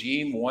the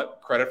regime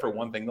credit for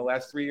one thing the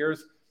last 3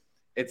 years.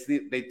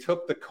 They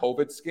took the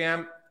COVID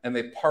scam and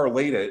they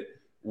parlayed it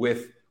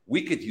with,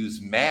 we could use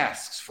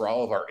masks for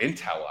all of our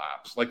intel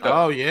ops. Like the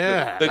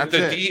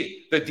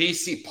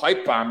DC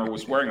pipe bomber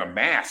was wearing a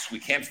mask. We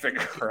can't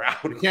figure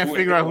out. We can't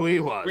figure out who he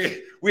was.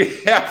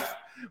 We have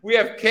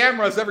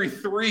cameras every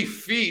 3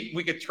 feet.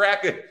 We could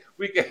track it.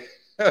 We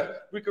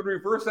could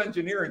reverse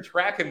engineer and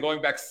track him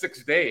going back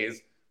 6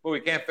 days, but we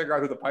can't figure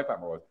out who the pipe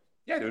bomber was.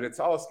 Yeah, dude, it's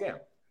all a scam.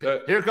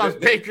 Here comes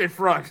Patriot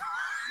Front.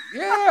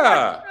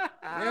 Yeah.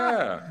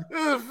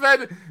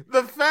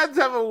 The feds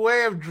have a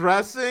way of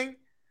dressing.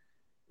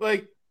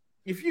 Like,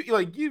 if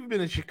you've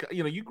been in Chicago,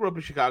 you grew up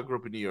in Chicago, grew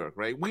up in New York,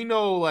 right? We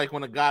know, like,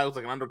 when a guy was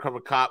like an undercover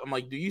cop, I'm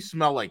like, dude, you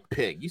smell like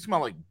pig. You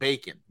smell like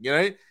bacon,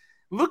 right?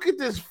 Look at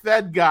this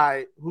Fed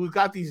guy who's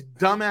got these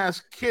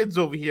dumbass kids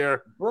over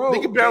here. Bro, they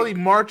can barely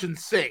march and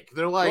sync.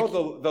 They're like,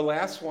 bro, the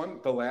last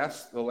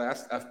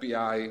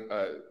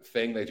FBI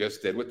thing they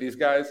just did with these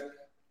guys.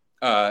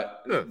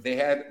 They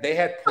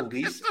had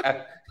police.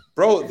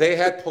 They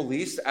had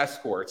police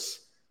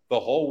escorts the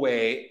whole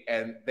way,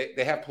 and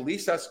they have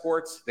police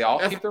escorts. They all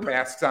keep their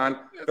masks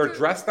on. They're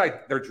dressed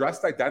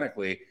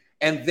identically,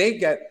 and they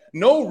get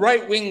no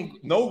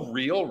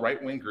real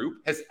right wing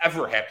group has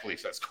ever had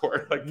police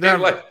escort.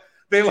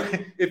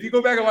 If you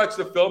go back and watch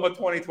the film of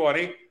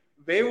 2020,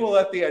 they will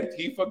let the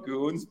Antifa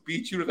goons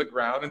beat you to the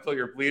ground until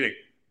you're bleeding.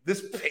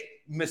 This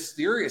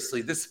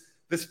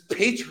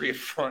Patriot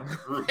Front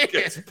group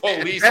gets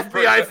police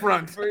FBI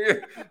Front.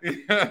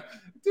 Yeah.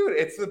 Dude,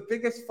 it's the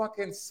biggest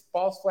fucking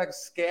false flag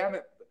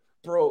scam.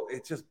 Bro,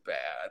 it's just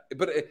bad.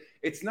 But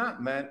it's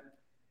not meant.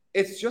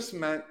 It's just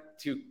meant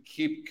to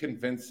keep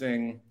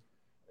convincing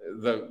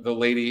the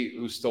lady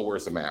who still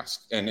wears a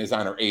mask and is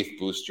on her 8th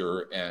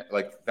booster, and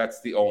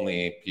that's the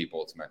only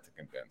people it's meant to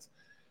convince.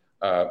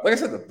 Like I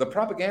said, the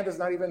propaganda is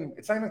not even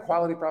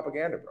quality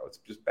propaganda, bro. It's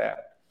just bad.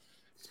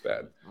 It's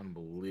bad.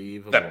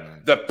 Unbelievable.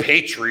 The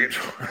Patriot.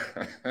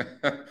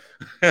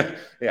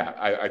 Yeah,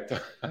 I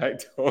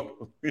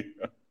totally.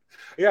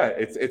 Yeah,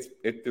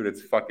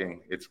 it's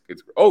fucking.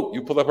 Oh,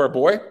 you pulled up our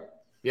boy?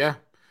 Yeah.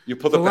 You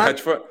pulled up the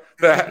hedge fund.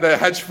 The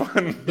hedge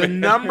fund. The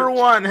number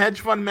one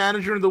hedge fund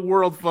manager in the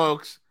world,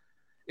 folks.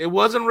 It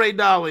wasn't Ray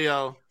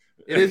Dalio.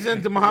 It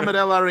isn't Mohammed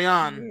El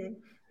Arian.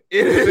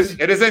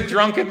 It isn't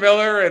Drunken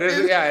Miller. It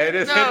isn't. Yeah, it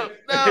isn't. No,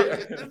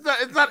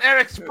 it's not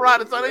Eric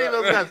Sprott. It's not any of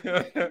those guys.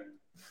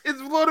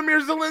 It's Volodymyr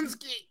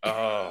Zelensky.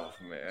 Oh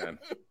man.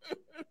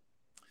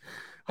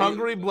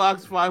 Hungary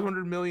blocks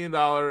 $500 million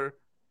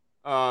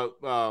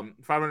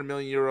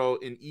euro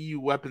in EU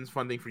weapons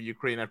funding for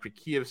Ukraine after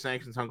Kiev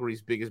sanctions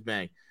Hungary's biggest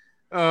bank.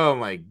 Oh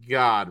my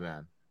God,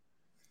 man!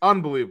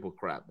 Unbelievable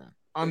crap, man!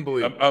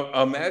 Unbelievable.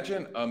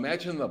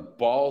 Imagine the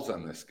balls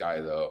on this guy,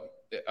 though.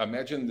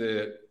 Imagine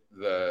the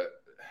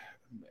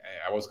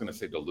I was going to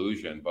say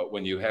delusion, but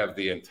when you have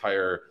the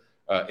entire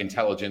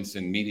intelligence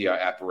and media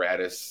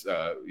apparatus,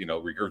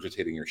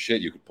 regurgitating your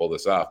shit, you could pull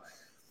this off.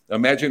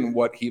 Imagine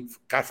what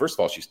God. First of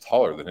all, she's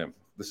taller than him.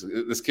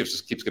 This kid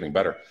just keeps getting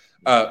better.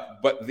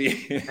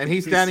 And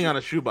he's standing on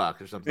a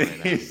shoebox or something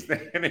like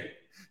that.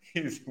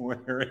 He's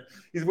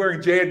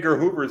wearing J. Edgar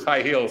Hoover's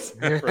high heels.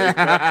 The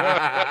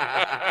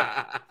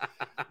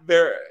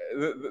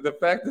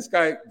fact this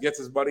guy gets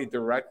his money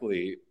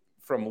directly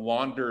from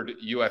laundered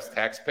U.S.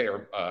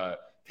 taxpayer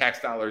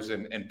tax dollars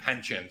and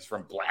pensions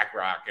from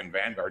BlackRock and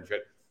Vanguard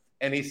shit,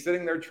 and he's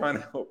sitting there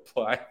trying to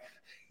apply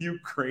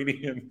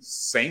Ukrainian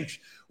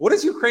sanctions. What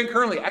is Ukraine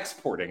currently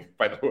exporting,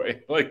 by the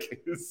way?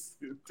 Like,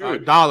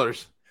 dude,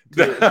 dollars.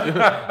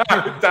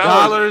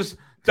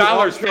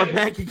 Dollars to our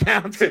bank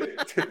accounts. to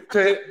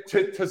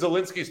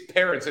Zelensky's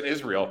parents in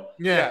Israel.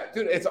 Yeah,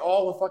 dude, it's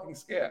all a fucking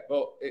scam.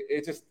 Well,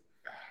 it just,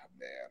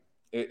 man,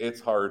 it's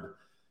hard.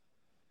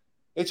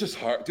 It's just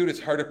hard, dude. It's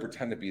hard to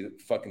pretend to be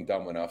fucking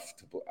dumb enough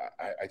to.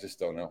 I just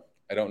don't know.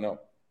 I don't know.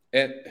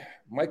 And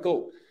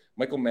Michael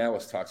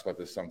Malice talks about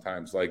this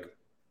sometimes. Like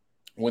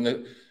when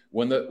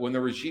the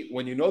regime,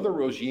 when you know the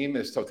regime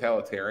is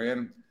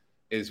totalitarian,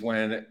 is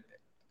when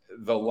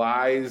the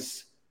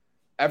lies.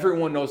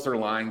 Everyone knows they're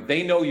lying.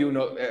 They know you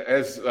know,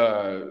 as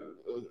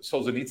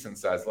Solzhenitsyn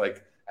says,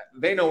 like,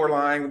 they know we're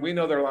lying. We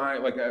know they're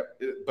lying. Like,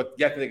 but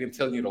yet they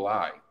continue to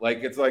lie.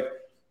 Like, it's like,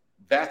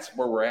 that's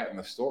where we're at in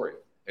the story.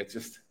 It's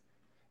just,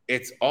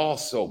 it's all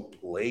so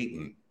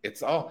blatant.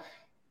 It's all,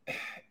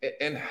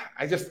 and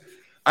I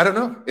don't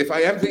know. If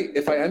I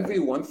envy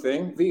one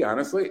thing,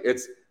 honestly,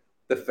 it's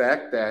the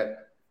fact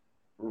that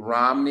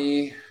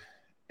Romney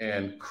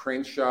and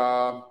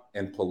Crenshaw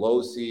and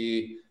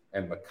Pelosi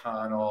and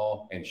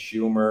McConnell and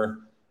Schumer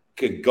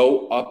could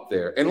go up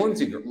there. And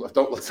Lindsey, let's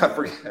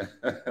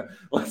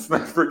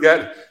not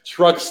forget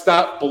truck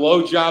stop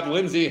blowjob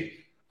Lindsey.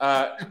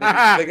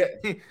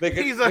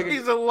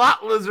 He's a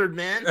lot lizard,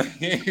 man.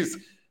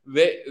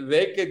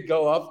 They could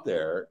go up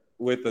there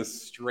with a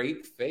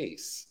straight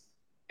face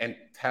and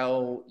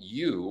tell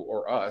you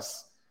or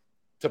us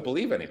to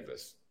believe any of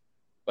this.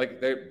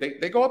 Like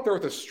they go up there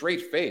with a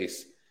straight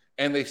face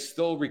and they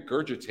still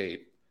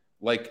regurgitate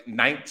like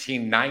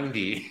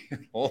 1990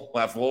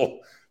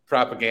 level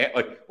propaganda,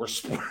 like we're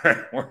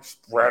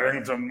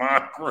spreading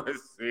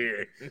democracy,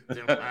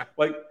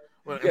 like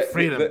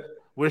freedom.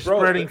 We're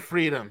spreading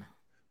freedom,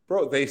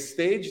 bro. They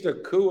staged a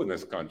coup in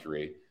this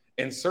country,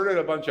 inserted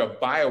a bunch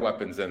of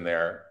bioweapons in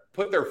there,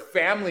 put their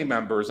family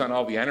members on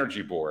all the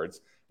energy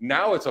boards.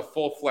 Now it's a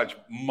full-fledged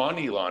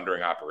money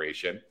laundering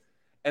operation,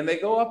 and they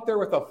go up there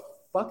with a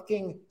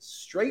fucking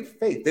straight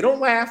face. They don't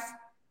laugh,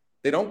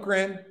 they don't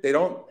grin, they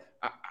don't.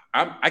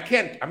 I'm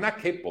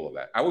not capable of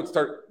that. I would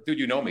start, dude,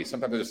 you know me.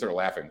 Sometimes I just start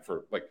laughing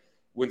for like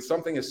when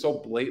something is so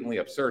blatantly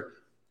absurd,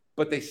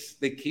 but they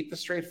keep the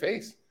straight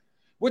face,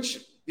 which,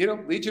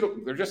 leads you to,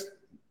 they're just,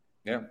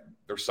 they're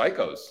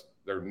psychos.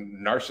 They're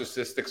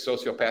narcissistic,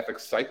 sociopathic,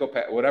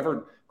 psychopath,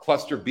 whatever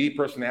cluster B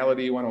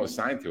personality you want to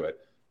assign to it.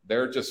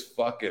 They're just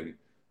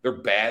they're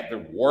bad. They're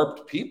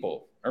warped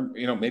people, or,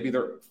 maybe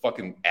they're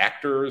fucking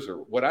actors or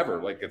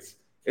whatever. Like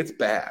it's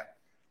bad.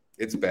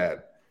 It's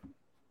bad.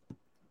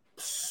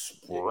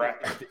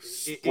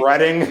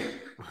 Spreading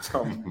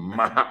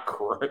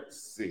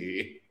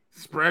democracy.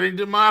 Spreading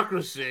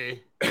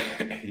democracy.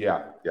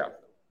 Yeah.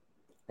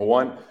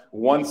 One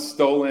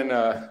stolen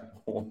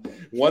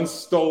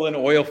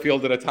oil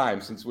field at a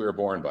time since we were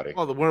born, buddy.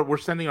 Oh, we're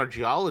sending our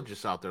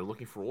geologists out there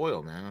looking for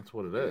oil, man. That's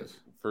what it is.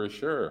 For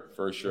sure.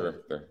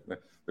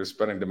 They're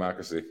spreading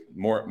democracy.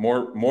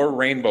 More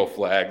rainbow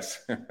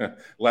flags.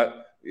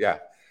 Yeah.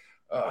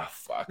 Oh,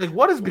 fuck. Like,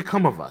 what has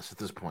become of us at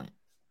this point?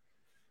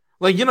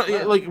 Like,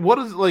 like, what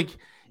is, like,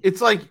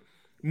 it's like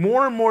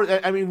more and more.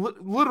 I mean,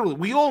 literally,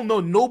 we all know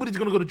nobody's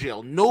going to go to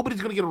jail. Nobody's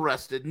going to get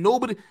arrested.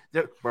 But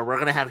we're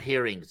going to have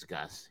hearings,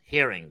 Gus.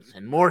 Hearings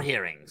and more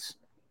hearings.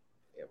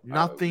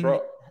 Nothing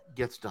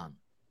gets done.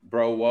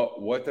 Bro,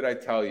 what did I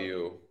tell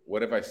you?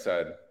 What have I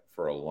said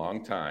for a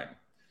long time?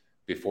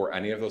 Before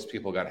any of those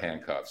people got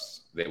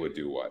handcuffs, they would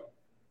do what?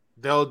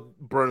 They'll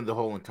burn the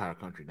whole entire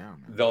country down,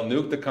 man. They'll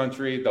nuke the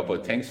country. They'll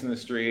put tanks in the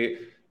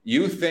street.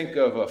 You think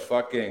of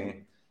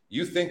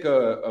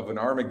an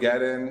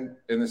Armageddon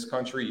in this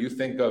country. You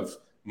think of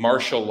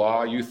martial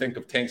law. You think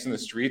of tanks in the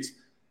streets.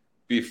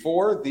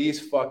 Before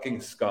these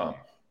fucking scum,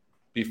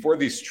 before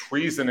these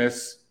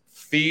treasonous,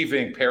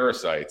 thieving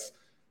parasites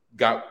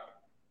got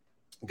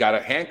a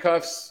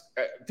handcuffs,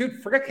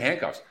 dude, forget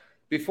handcuffs.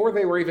 Before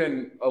they were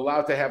even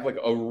allowed to have like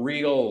a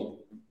real,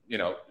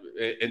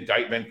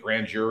 indictment,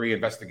 grand jury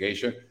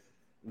investigation,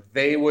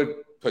 they would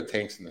put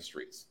tanks in the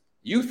streets.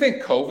 You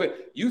think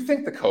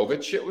the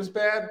COVID shit was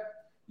bad?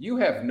 You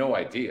have no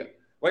idea.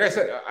 Like I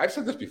said, I've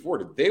said this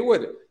before. They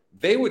would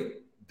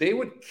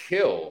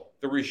kill,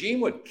 the regime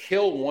would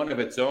kill one of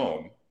its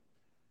own,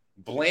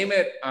 blame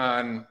it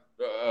on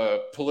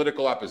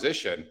political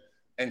opposition,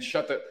 and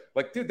shut the,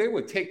 like, dude,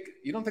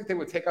 you don't think they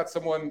would take out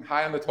someone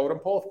high on the totem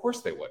pole? Of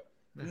course they would.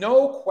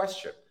 No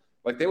question.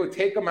 Like, they would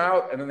take them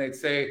out and then they'd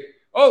say,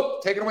 oh,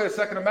 taking away the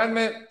Second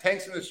Amendment,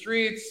 tanks in the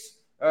streets,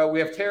 we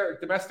have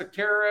domestic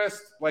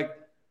terrorists. Like,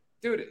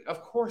 dude,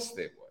 of course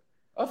they would.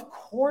 Of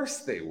course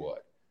they would.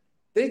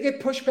 They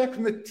get pushback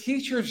from the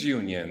teachers'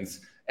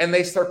 unions and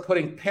they start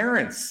putting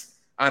parents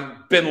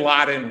on bin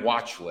Laden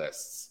watch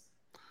lists.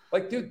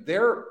 Like, dude,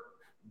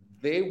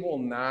 they will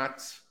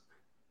not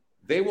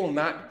They will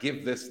not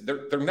give this.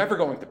 They're never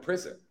going to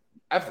prison,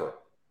 ever.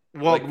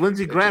 Well,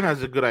 Lindsey Graham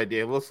has a good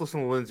idea. Let's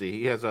listen to Lindsey.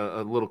 He has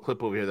a little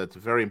clip over here that's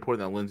very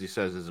important that Lindsey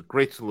says is a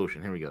great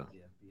solution. Here we go. The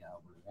FBI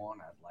would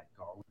want, I'd like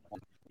Garland,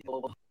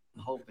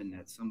 hoping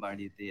that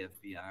somebody at the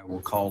FBI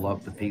will call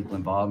up the people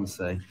involved and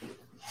say,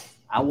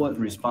 I wasn't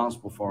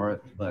responsible for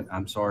it, but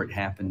I'm sorry it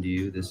happened to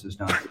you. This is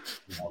not.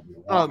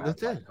 Oh,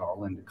 that's it.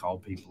 Garland to call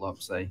people up,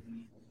 say,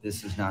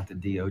 this is not the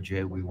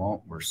DOJ we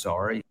want. We're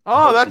sorry.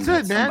 Oh, that's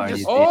it, man.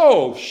 Just,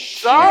 sorry.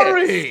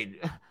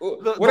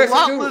 The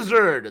lot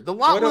lizard. The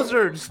lot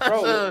lizard.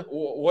 Bro,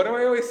 what do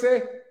I always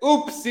say?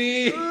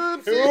 Oopsie.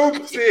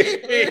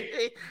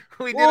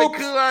 We did a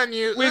coup on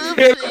you. We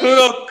did a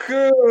little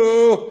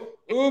coup.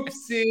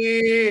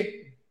 Oopsie.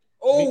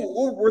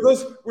 Oh, were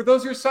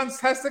those your son's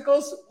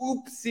testicles?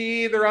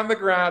 Oopsie, they're on the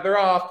ground. They're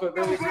off, but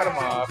then we cut them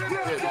off.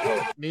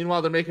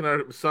 Meanwhile, they're making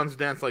our sons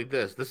dance like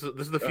this. This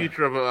is the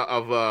future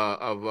of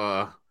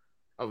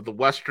the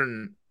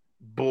Western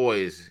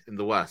boys in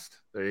the West.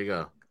 There you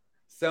go.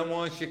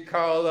 Someone should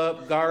call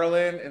up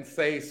Garland and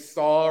say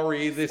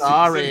sorry. This is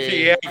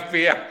the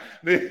FBI.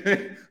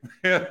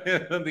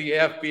 The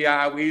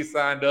FBI we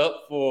signed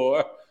up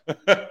for.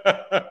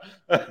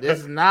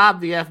 This is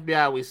not the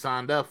FBI we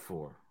signed up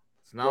for.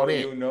 Bro,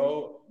 you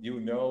know,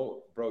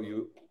 bro,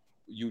 you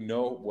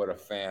know what a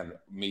fan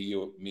me,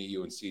 you,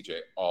 and CJ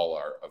all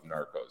are of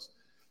Narcos.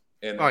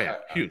 And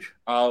huge.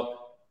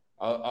 I'll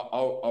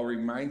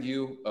remind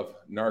you of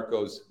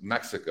Narcos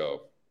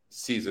Mexico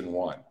season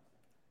 1,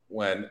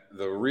 when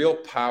the real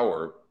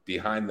power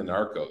behind the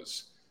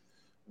Narcos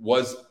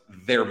was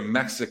their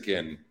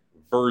Mexican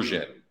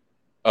version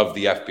of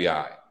the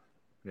FBI.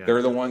 Yeah.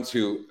 They're the ones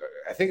who,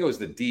 I think it was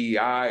the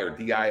DEI or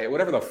DIA,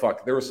 whatever the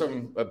fuck. There was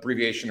some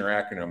abbreviation or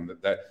acronym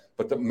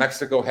but the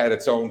Mexico had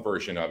its own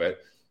version of it.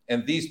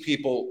 And these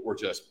people were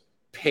just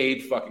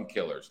paid fucking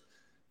killers.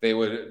 They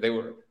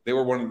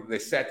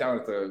sat down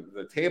at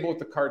the table with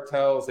the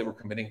cartels. They were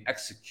committing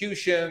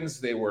executions.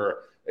 They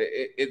were,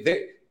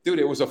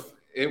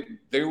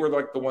 they were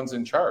like the ones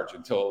in charge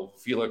until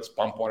Felix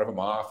bumped one of them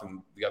off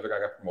and the other guy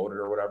got promoted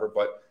or whatever.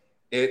 But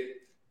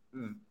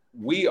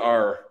we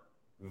are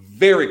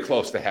very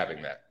close to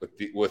having that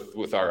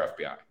with our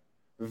FBI.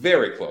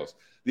 Very close.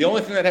 The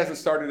only thing that hasn't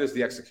started is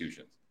the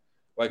executions.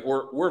 Like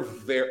we're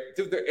there.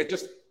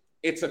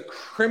 It's a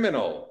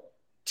criminal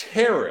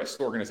terrorist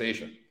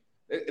organization.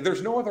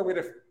 There's no other way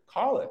to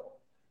call it.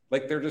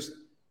 Like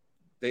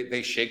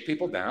they shake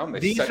people down.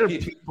 These are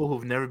people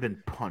who've never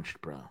been punched,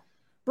 bro.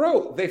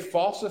 Bro, they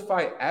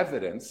falsify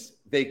evidence.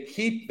 They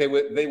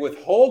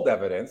withhold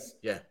evidence.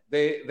 Yeah.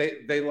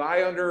 They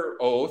lie under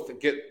oath.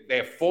 They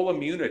have full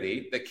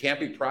immunity. They can't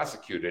be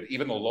prosecuted,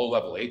 even the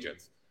low-level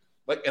agents.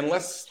 Like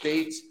unless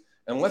state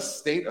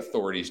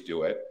authorities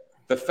do it,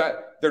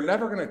 they're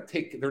never gonna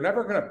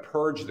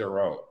purge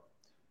their own.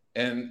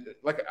 And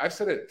like I've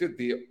said it, dude,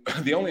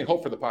 the only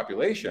hope for the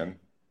population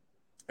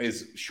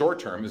is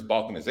short-term, is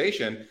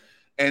balkanization.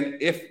 And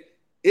if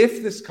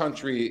this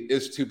country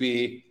is to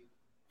be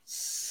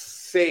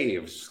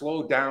saved,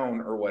 slowed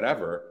down, or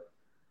whatever,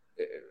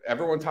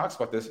 everyone talks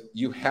about this.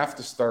 You have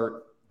to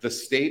start the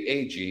state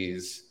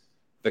AGs,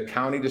 the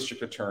county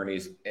district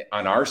attorneys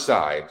on our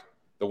side,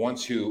 the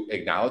ones who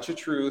acknowledge the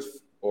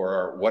truth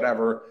or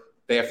whatever.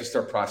 They have to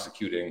start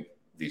prosecuting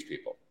these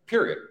people.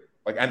 Period.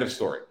 Like end of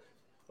story.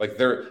 Like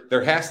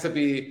there has to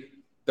be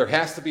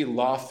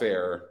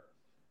lawfare.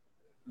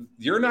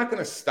 You're not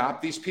going to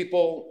stop these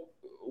people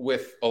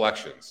with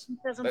elections.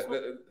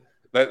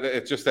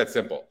 It's just that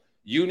simple.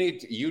 You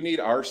need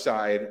our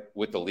side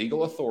with the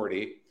legal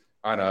authority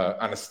on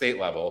a state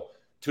level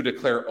to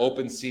declare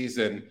open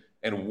season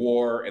and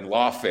war and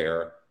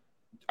lawfare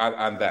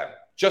on them.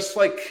 Just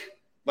like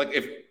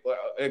if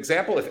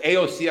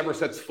AOC ever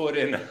sets foot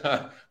in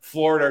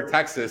Florida or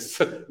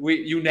Texas,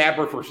 you nab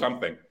her for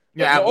something.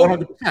 Yeah,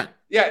 100%.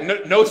 Yeah,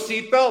 no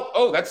seatbelt.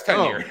 Oh, that's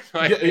 10 years.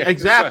 Yeah,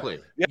 exactly.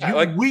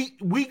 Yeah,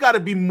 we got to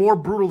be more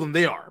brutal than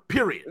they are.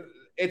 Period.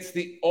 It's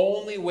the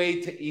only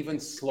way to even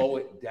slow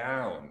it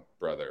down,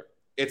 brother.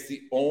 It's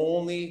the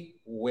only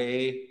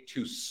way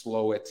to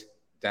slow it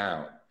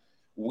down.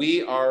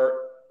 We are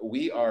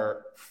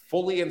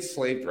fully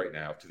enslaved right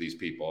now to these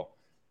people.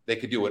 They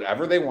could do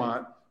whatever they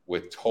want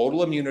with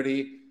total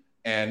immunity.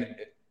 And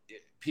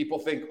people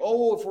think,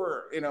 oh, if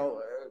we're,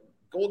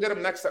 we'll get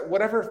them next time.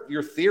 Whatever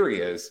your theory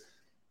is.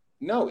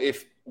 No,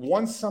 if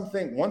once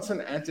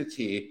an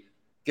entity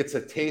gets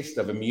a taste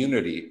of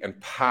immunity and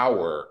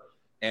power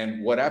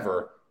and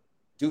whatever,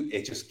 dude,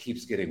 it just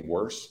keeps getting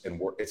worse and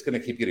worse. It's going to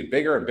keep getting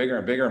bigger and bigger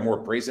and bigger and more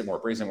brazen.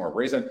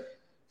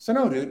 So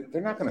no, dude,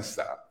 they're not going to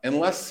stop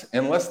unless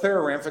there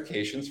are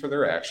ramifications for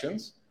their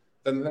actions.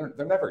 Then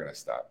they're never going to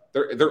stop.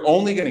 They're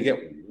only going to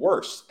get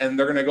worse, and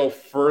they're going to go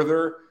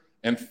further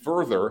and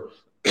further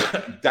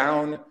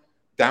down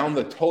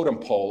the totem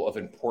pole of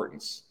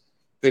importance.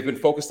 They've been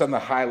focused on the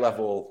high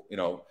level,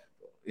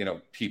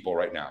 people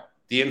right now.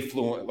 The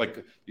influence,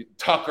 like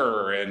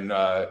Tucker and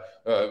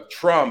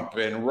Trump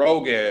and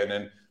Rogan,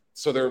 and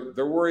so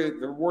they're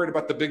worried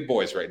about the big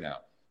boys right now.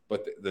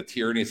 but the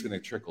tyranny is going to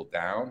trickle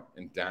down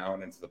and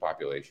down into the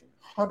population.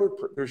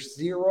 There's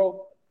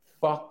zero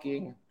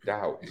fucking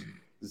doubt,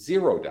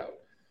 zero doubt.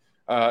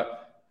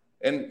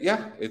 And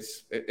yeah,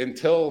 it's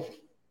until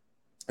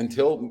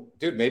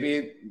dude,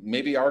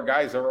 maybe our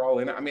guys are all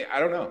in. I mean, I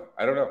don't know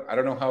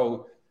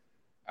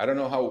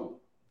how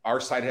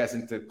our side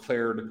hasn't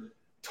declared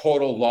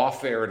total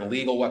lawfare and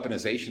legal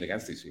weaponization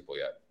against these people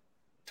yet.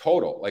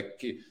 Total,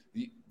 like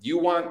you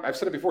want. I've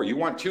said it before. You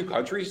want two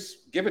countries?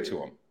 Give it to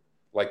them.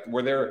 Like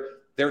where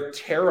they're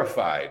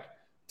terrified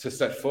to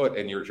set foot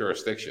in your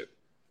jurisdiction.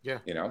 Yeah,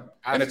 you know,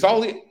 and it's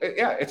all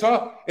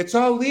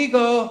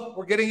legal.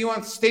 We're getting you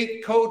on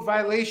state code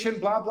violation.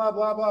 Blah blah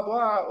blah blah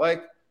blah.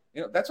 Like,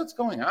 you know, that's what's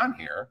going on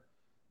here.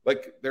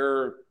 Like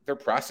they're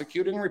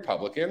prosecuting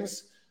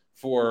Republicans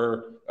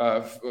for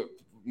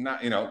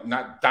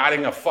not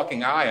dotting a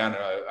fucking I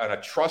on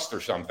a trust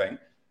or something,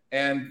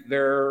 and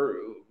they're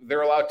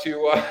allowed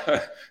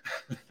to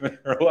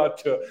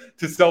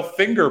to sell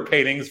finger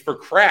paintings for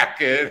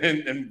crack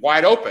and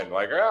wide open.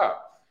 Like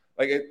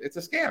it's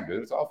a scam,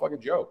 dude. It's all a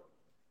fucking joke.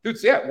 Dude,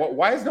 so yeah,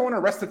 why has no one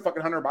arrested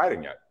fucking Hunter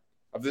Biden yet?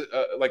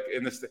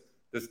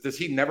 Does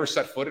he never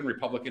set foot in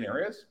Republican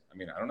areas? I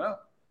mean, I don't know.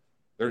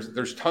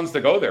 There's tons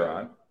to go there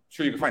on.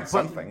 Sure, you can find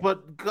something.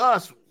 But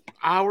Gus,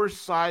 our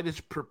side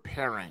is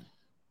preparing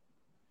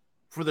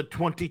for the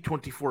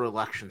 2024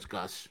 elections,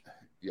 Gus.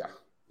 Yeah.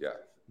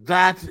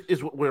 That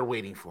is what we're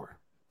waiting for.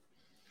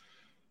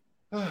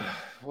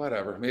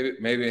 Whatever.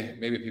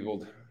 Maybe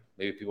people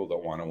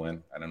don't want to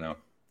win. I don't know.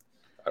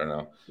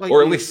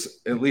 Or at least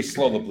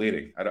slow the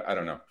bleeding. I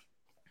don't know.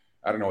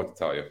 I don't know what to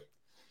tell you.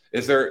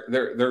 Is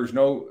there's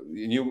no,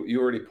 you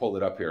already pulled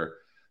it up here.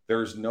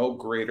 There's no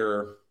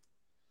greater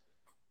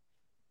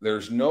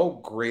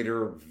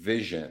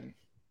vision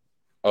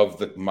of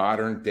the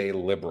modern day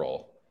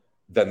liberal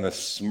than the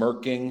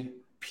smirking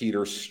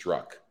Peter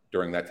Strzok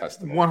during that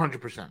testimony.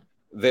 100%.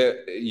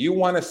 You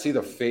want to see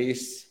the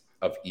face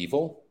of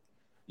evil.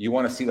 You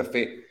want to see the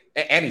face.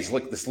 And he's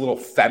like this little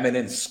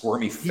feminine,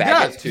 squirmy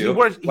faggot too.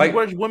 He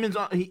wears women's.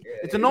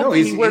 It's a known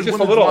thing. He wears just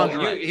women's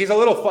lingerie. He's a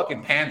little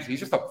fucking pansy. He's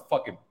just a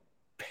fucking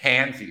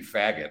pansy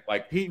faggot.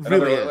 Like he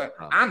really is.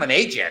 I'm an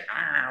agent.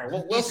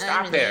 We'll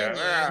stop there.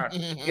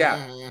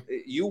 Yeah,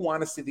 you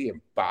want to see the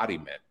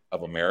embodiment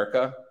of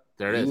America?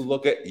 There it is.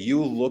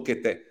 You look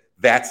at that.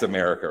 That's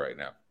America right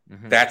now.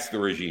 Mm-hmm. That's the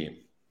regime.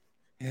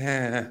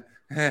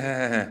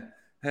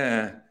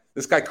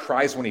 This guy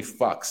cries when he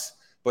fucks,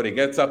 but he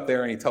gets up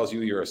there and he tells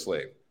you you're a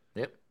slave.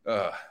 Yep.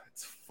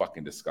 It's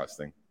fucking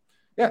disgusting.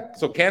 Yeah.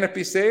 So can it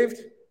be saved?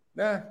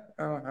 I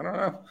don't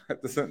know. I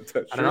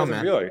don't know,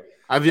 man. Really.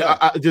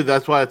 Dude,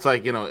 that's why it's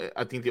like, you know,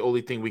 I think the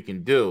only thing we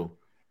can do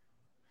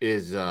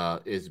is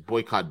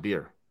boycott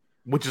beer,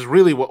 which is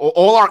really what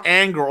all our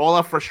anger, all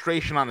our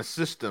frustration on the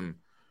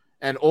system,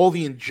 and all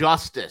the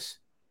injustice.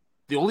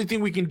 The only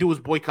thing we can do is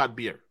boycott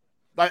beer.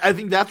 I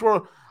think that's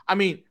where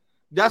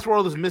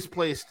all this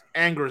misplaced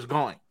anger is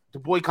going, to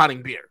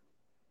boycotting beer.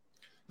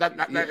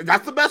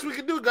 That's the best we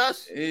can do,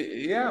 Gus.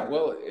 Yeah.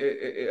 Well,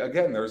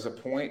 again, there's a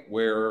point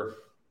where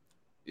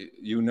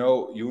you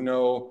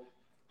know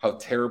how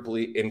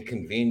terribly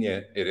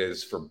inconvenient it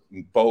is for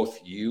both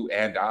you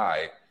and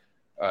I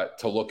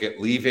to look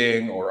at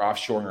leaving or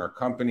offshoring our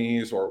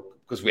companies, or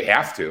because we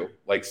have to.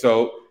 Like,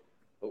 so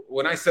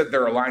when I said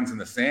there are lines in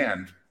the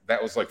sand,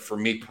 that was like for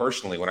me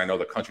personally when I know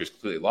the country's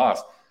completely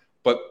lost.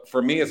 But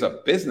for me as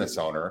a business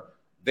owner,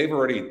 they've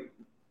already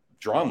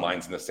drawn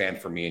lines in the sand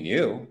for me and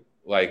you.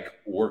 Like,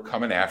 we're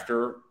coming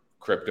after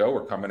crypto.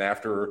 We're coming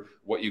after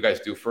what you guys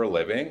do for a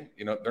living.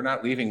 You know, they're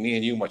not leaving me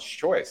and you much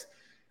choice.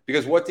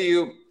 Because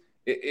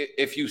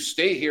if you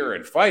stay here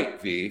and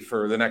fight, V,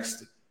 for the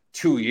next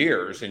 2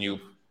 years and you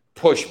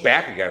push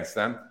back against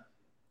them,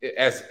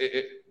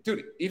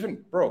 dude,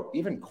 even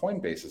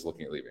Coinbase is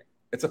looking at leaving.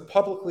 It's a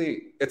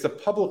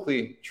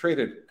publicly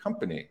traded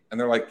company. And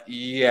they're like,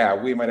 yeah,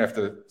 we might have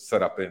to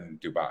set up in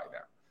Dubai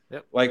now.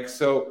 Yep. Like,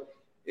 so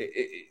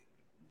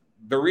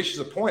there reaches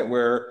a point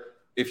where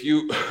if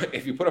you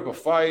put up a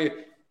fight,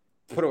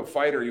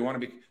 or you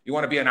want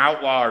to be an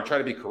outlaw or try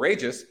to be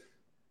courageous,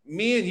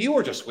 me and you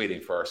are just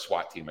waiting for our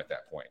SWAT team at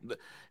that point.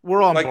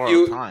 We're on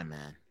borrowed time,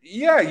 man.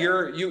 Yeah,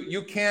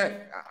 you can't.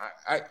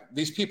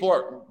 These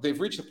people they've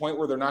reached a point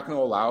where they're not going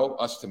to allow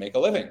us to make a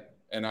living.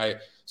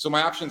 So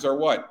my options are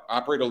what?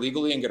 Operate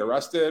illegally and get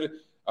arrested,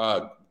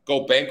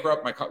 go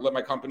bankrupt, let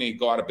my company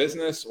go out of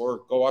business,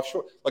 or go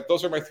offshore. Like,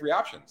 those are my three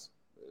options.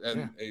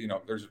 And you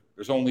know,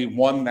 there's only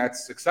one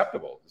that's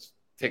acceptable. It's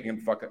taking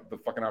the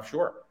fucking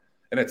offshore.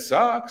 And it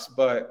sucks,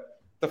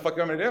 but the fuck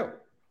am I gonna do?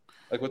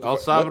 Like, El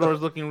Salvador is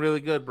looking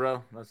really good,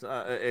 bro.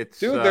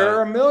 Dude, there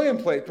are a million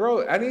places, bro.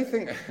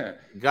 Anything.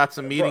 Got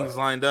some meetings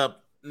lined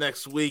up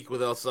next week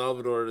with El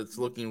Salvador. It's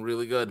looking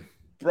really good.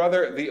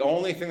 Brother, the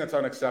only thing that's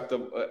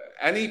unacceptable,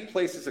 any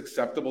place is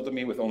acceptable to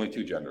me with only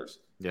two genders.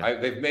 Yeah.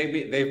 They've made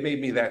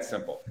me that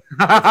simple.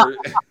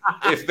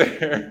 if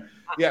they're,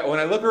 yeah, when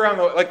I look around,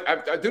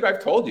 dude,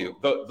 I've told you,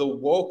 the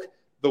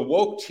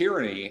woke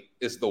tyranny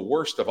is the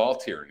worst of all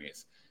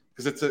tyrannies,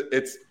 because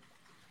it's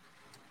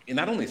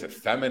not only is it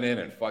feminine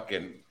and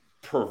fucking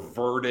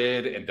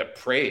perverted and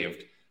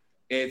depraved.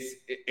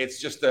 It's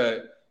just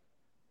a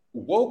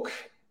woke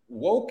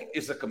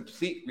is a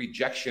complete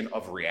rejection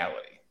of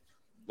reality.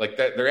 Like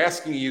that, they're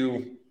asking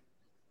you,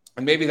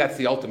 and maybe that's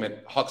the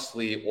ultimate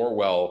Huxley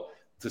Orwell,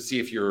 to see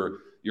if you're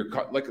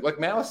like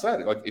Malice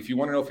said, like if you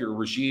want to know if your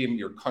regime,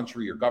 your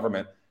country, your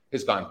government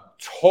has gone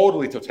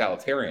totally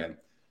totalitarian,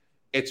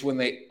 it's when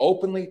they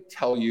openly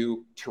tell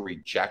you to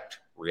reject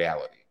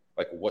reality,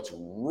 like what's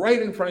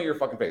right in front of your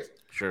fucking face.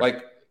 Sure.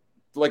 Like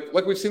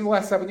we've seen the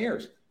last 7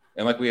 years,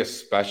 and like we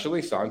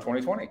especially saw in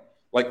 2020.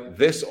 Like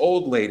this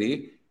old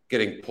lady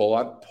getting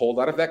pulled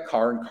out of that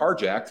car and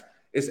carjacked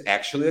is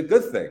actually a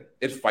good thing.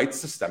 It fights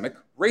systemic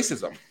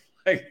racism.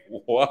 Like,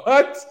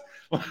 what?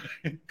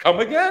 Come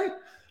again?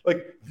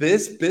 Like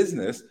this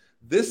business,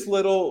 this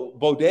little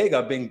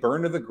bodega being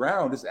burned to the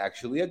ground is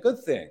actually a good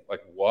thing.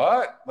 Like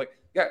what? Like,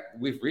 yeah,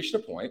 we've reached a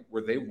point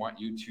where they want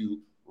you to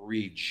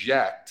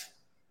reject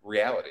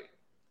reality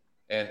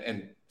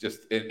and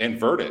just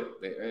invert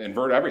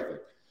everything.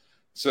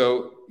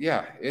 So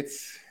yeah,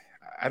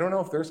 I don't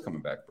know if there's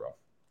coming back, bro.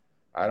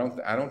 I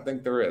don't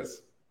think there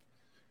is.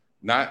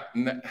 Not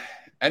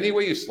any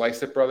way you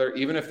slice it, brother,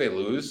 even if they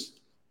lose,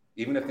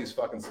 even if these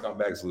fucking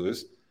scumbags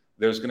lose,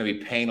 there's going to be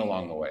pain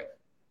along the way,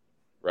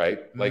 right?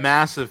 Like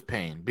massive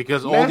pain,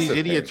 because all these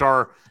idiots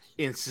are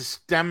in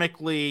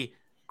systemically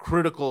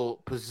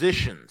critical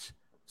positions.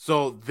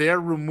 So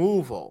their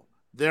removal,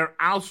 their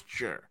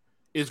ousture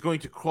is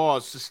going to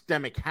cause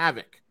systemic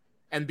havoc.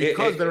 And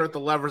because they're at the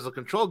levers of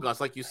control, Gus,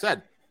 like you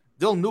said,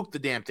 they'll nuke the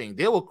damn thing.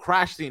 They will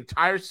crash the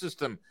entire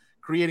system,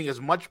 creating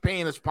as much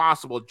pain as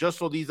possible, just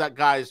so these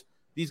guys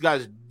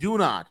do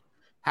not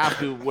have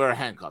to wear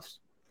handcuffs.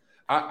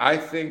 I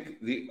think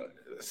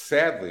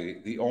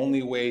sadly, the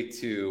only way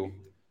to,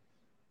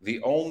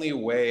 if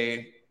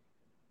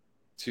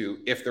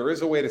there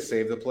is a way to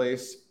save the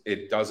place,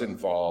 it does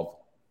involve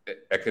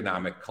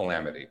economic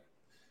calamity.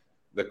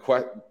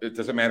 It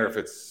doesn't matter if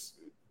it's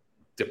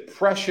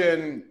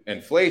depression,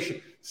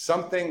 inflation,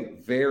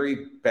 something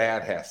very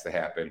bad has to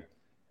happen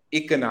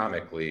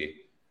economically,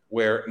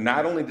 where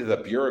not only do the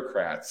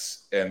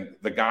bureaucrats and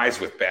the guys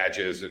with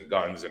badges and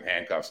guns and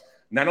handcuffs,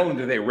 not only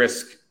do they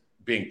risk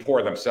being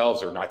poor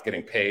themselves or not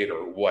getting paid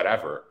or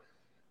whatever,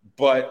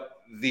 but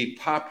the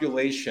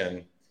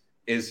population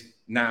is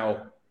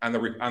now on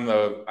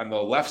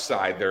the left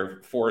side,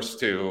 they're forced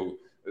to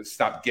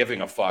stop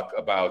giving a fuck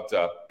about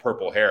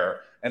purple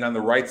hair, and on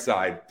the right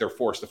side, they're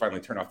forced to finally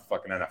turn off the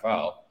fucking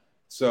NFL.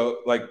 So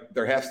like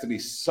there has to be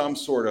some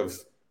sort of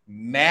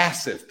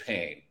massive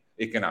pain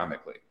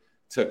economically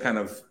to kind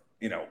of,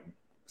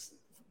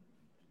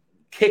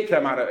 kick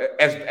them out of,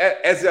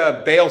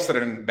 as Bale said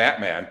in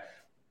Batman,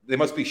 they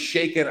must be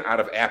shaken out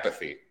of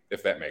apathy,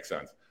 if that makes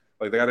sense.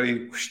 Like they gotta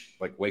be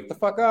like, wake the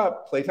fuck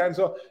up, playtime's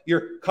over.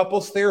 Your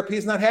couples therapy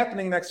is not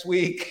happening next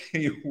week.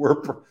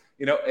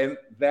 And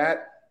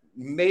that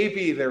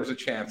maybe there's a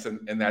chance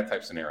in that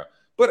type of scenario.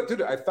 But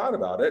dude, I thought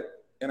about it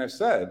and I've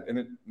said, and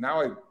it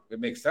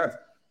makes sense.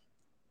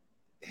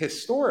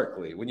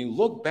 Historically, when you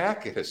look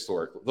back at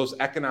those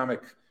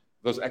economic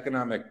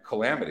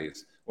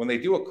calamities, when they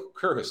do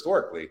occur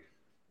historically,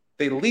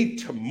 they lead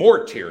to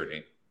more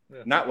tyranny,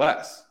 not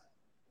less.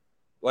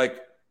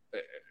 Like,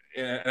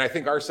 and I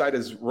think our side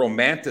has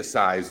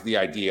romanticized the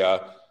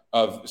idea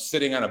of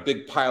sitting on a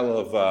big pile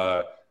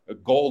of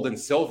gold and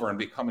silver and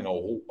becoming a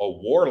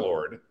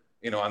warlord,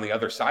 on the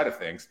other side of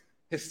things.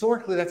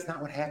 Historically, that's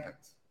not what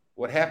happens.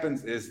 What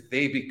happens is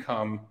they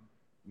become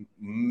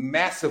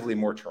massively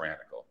more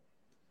tyrannical.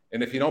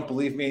 And if you don't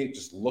believe me,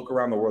 just look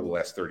around the world the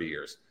last 30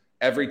 years.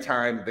 Every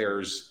time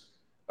there's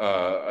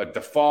a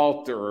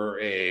default or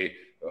a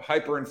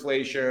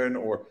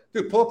hyperinflation, or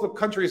pull up the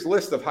country's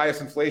list of highest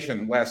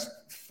inflation last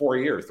 4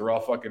 years. They're all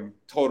fucking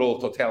total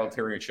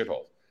totalitarian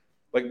shitholes.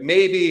 Like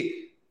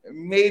maybe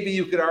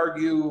you could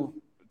argue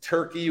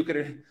Turkey, you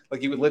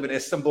would live in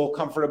Istanbul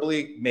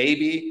comfortably,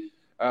 maybe.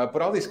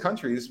 But all these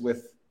countries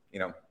with,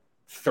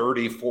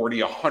 30, 40,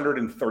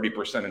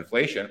 130%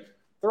 inflation,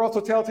 they're all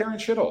totalitarian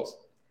shitholes.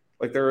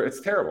 Like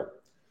it's terrible.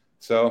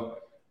 So,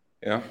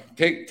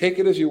 take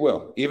it as you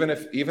will. Even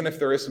if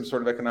there is some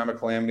sort of economic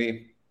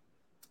calamity,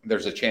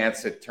 there's a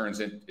chance it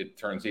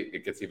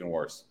gets even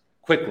worse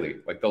quickly.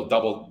 Like they'll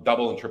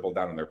double and triple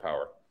down on their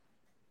power.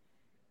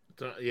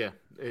 Yeah,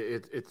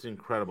 it's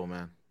incredible,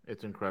 man.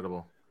 It's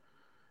incredible.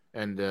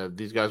 And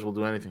these guys will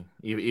do anything,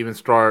 even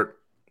start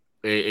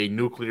a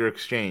nuclear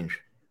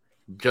exchange,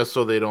 just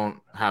so they don't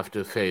have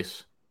to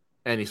face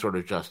any sort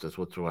of justice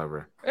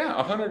whatsoever. Yeah,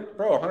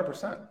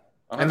 100%.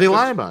 And they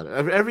lie about it.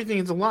 Everything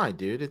is a lie,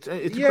 dude. It's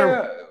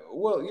incredible.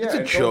 Well, yeah, it's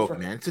a joke,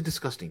 man. It's a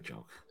disgusting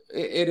joke.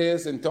 It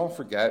is, and don't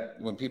forget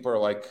when people are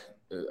like,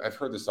 I've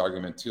heard this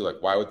argument too, like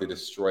why would they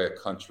destroy a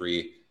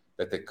country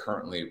that they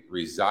currently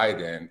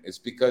reside in? It's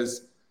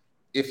because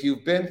if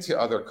you've been to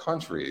other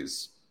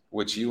countries,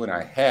 which you and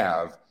I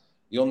have,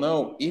 you'll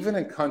know even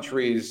in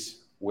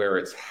countries where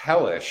it's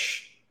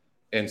hellish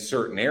in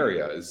certain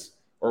areas,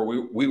 or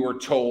we were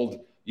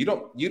told you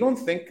don't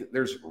think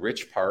there's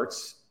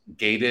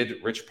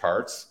gated rich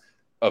parts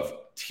of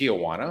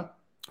Tijuana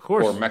Of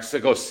course. Or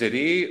Mexico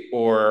City,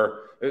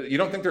 or you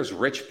don't think there's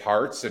rich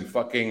parts in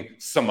fucking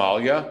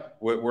Somalia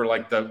where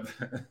like the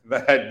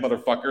head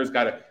motherfucker's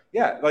got it?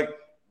 Yeah, like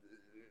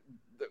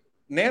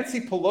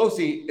Nancy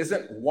Pelosi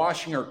isn't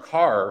washing her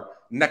car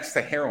next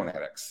to heroin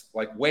addicts.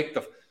 Like,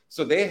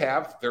 so they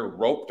have, they're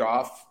roped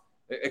off,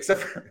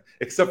 except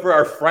for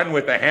our friend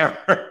with the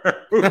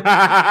hammer,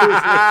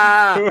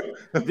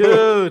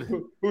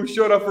 who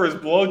showed up for his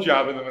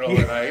blowjob in the middle of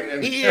the night.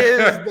 And he is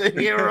the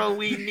hero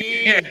we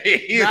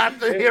need, not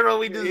the hero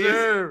we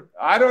deserve.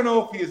 I don't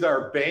know if he's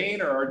our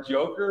Bane or our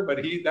Joker,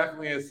 but he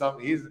definitely is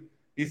something.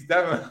 He's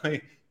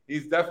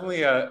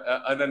definitely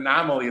an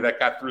anomaly that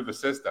got through the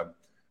system.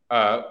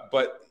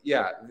 But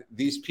yeah,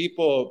 these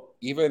people,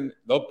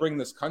 they'll bring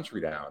this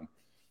country down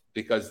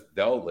because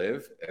they'll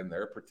live in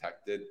their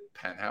protected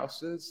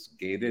penthouses,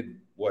 gated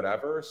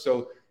whatever.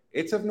 So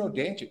it's of no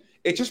danger.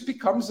 It just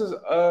becomes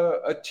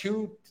a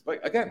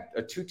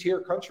two-tier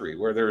country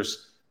where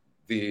there's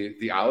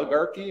the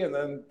oligarchy and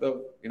then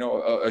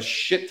a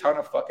shit ton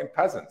of fucking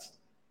peasants.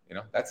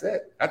 That's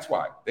it. That's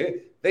why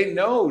they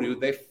know,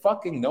 dude. They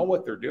fucking know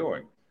what they're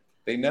doing.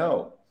 They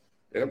know.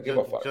 They don't give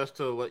a fuck. Just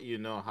to let you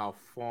know how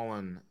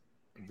fallen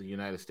the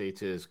United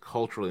States is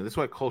culturally. And that's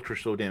why culture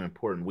is so damn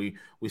important. We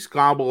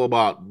squabble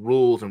about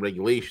rules and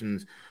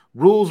regulations.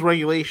 Rules,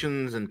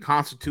 regulations, and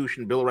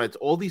Constitution, Bill of Rights,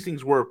 all these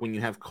things work when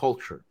you have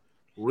culture,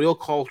 real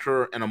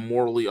culture, and a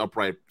morally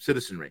upright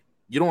citizenry.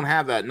 You don't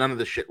have that, none of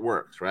this shit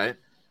works, right?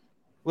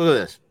 Look at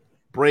this.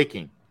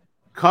 Breaking.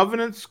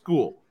 Covenant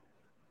School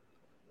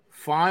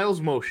files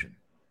motion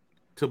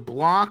to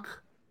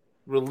block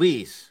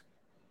release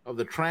of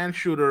the trans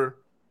shooter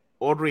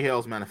Audrey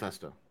Hale's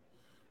manifesto.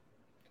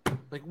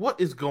 Like, what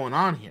is going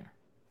on here?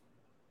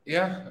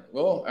 Yeah,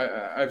 well,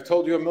 I've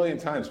told you a million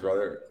times,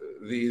 brother.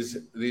 These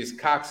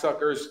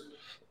cocksuckers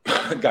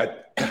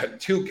got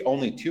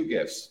only two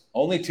gifts.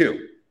 Only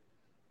two.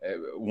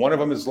 One of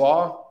them is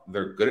law.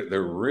 They're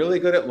really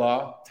good at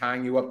law,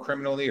 tying you up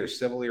criminally or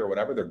civilly or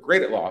whatever. They're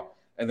great at law,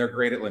 and they're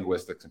great at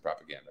linguistics and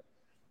propaganda.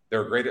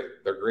 They're great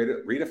at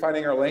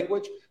redefining our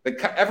language.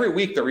 Every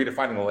week they're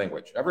redefining the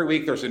language. Every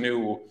week there's a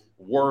new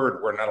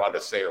word we're not allowed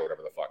to say or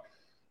whatever the fuck.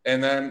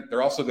 And then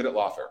they're also good at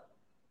lawfare.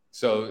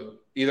 So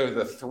either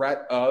the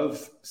threat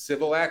of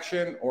civil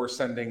action or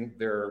sending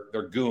their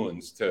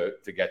goons to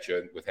get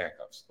you with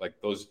handcuffs. Like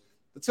those,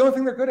 that's the only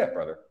thing they're good at,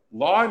 brother.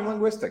 Law and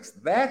linguistics.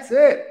 That's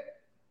it.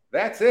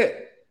 That's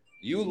it.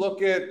 You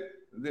look at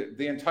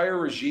the entire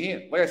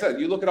regime. Like I said,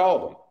 you look at all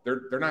of them.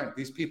 They're not,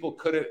 these people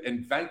couldn't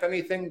invent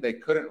anything. They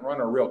couldn't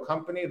run a real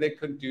company. They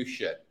couldn't do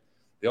shit.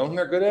 The only thing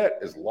they're good at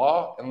is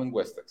law and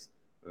linguistics.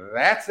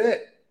 That's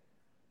it.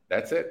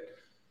 That's it.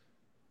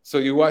 So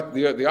you what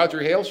the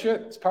Audrey Hale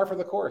shit? It's par for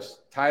the course.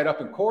 Tie it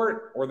up in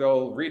court, or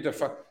they'll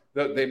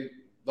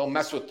they'll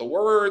mess with the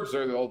words,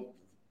 or they'll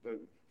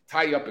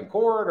tie you up in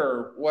court,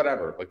 or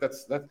whatever. Like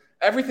that.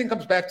 Everything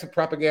comes back to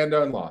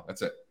propaganda and law.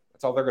 That's it.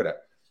 That's all they're good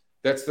at.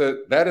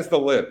 That is the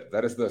lib.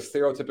 That is the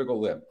stereotypical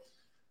lib.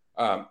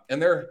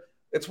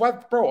 It's why,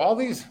 bro. All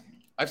these,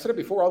 I've said it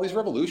before. All these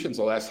revolutions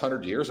the last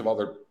 100 years of all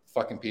their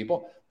fucking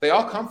people, they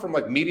all come from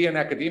like media and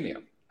academia.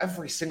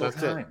 Every single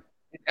time.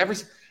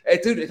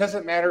 Dude, it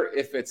doesn't matter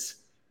if it's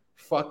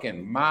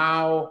fucking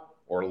Mao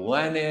or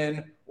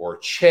Lenin or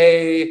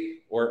Che,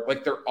 or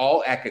like they're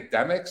all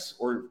academics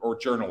or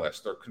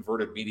journalists or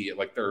converted media.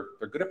 Like they're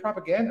good at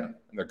propaganda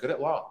and they're good at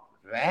law.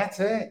 That's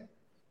it.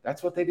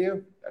 That's what they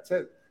do. That's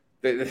it.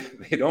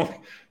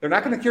 They're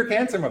not going to cure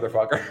cancer,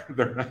 motherfucker.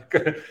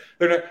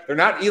 They're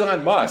not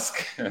Elon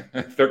Musk.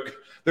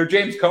 they're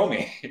James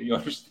Comey. You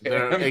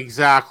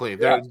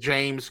understand? They're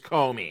James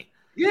Comey.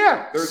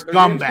 Yeah, they're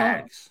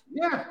scumbags.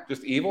 Yeah,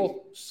 just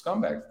evil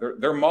scumbags.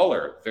 They're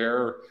Mueller.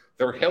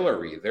 They're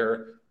Hillary.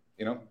 They're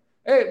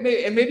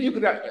Hey, and maybe you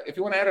could, if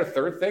you want to add a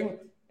third thing,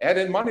 add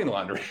in money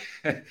laundering.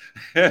 add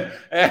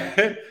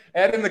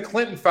in the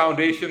Clinton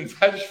Foundation's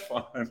hedge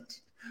fund.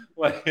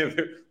 Like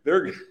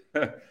they're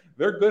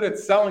good at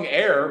selling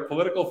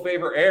political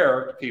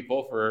favor to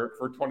people for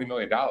 $20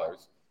 million.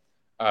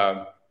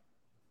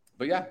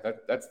 But yeah,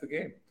 that's the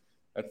game.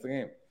 That's the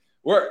game.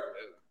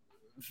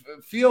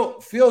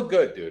 Feel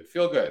good, dude.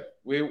 Feel good.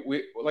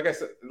 We like I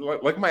said,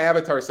 like my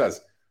avatar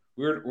says,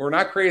 we're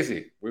not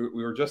crazy. We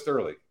were just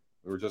early.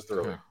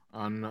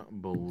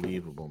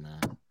 Unbelievable, man.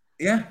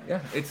 Yeah.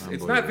 It's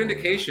not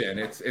vindication.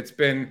 It's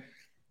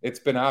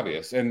been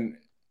obvious. And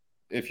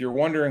if you're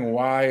wondering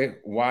why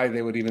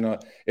they would even,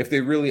 if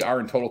they really are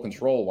in total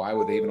control, why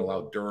would they even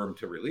allow Durham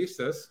to release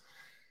this?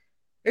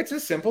 It's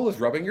as simple as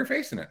rubbing your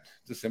face in it.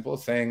 It's as simple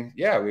as saying,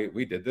 yeah,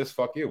 we did this.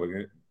 Fuck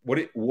you.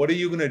 What are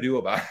you gonna do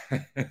about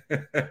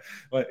it?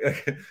 like,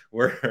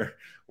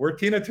 we're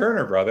Tina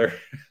Turner, brother.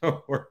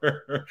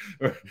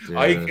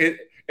 Ike.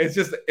 It's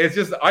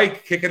just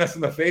Ike kicking us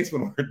in the face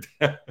when we're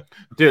down.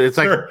 Dude, it's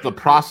like the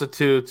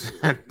prostitutes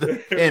and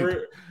the pimp.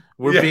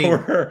 We're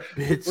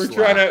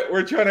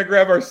trying to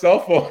grab our cell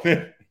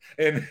phone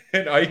and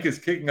Ike is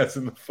kicking us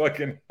in the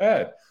fucking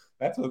head.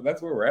 That's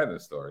where we're at in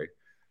this story.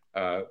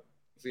 So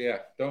yeah,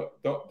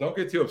 don't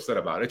get too upset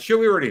about it. Sure,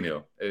 we already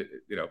knew.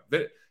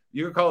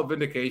 You can call it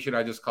vindication.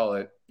 I just call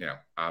it,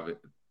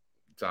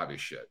 it's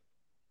obvious shit.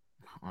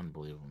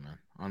 Unbelievable, man.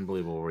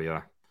 Unbelievable where we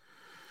are.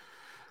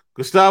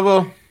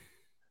 Gustavo,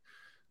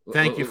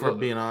 thank you for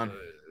being on.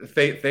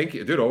 Thank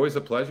you, dude. Always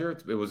a pleasure.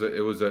 It was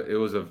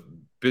a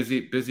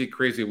busy,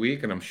 crazy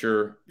week, and I'm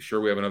sure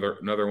we have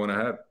another one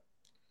ahead.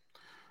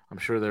 I'm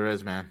sure there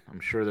is, man.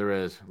 I'm sure there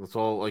is. Let's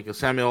all, like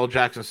Samuel L.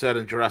 Jackson said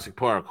in Jurassic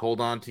Park, hold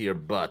on to your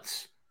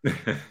butts. Is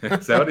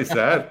that what he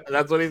said?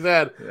 That's what he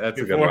said. That's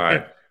a good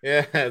line.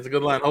 Yeah, it's a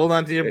good line. Hold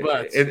on to your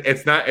butts.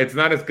 It's not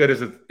as good as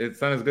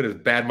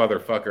bad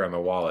motherfucker on the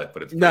wallet,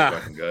 but it's pretty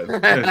fucking good.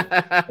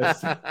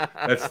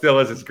 that still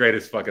is its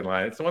greatest fucking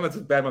line. It's the one that's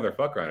a bad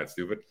motherfucker on it,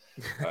 stupid.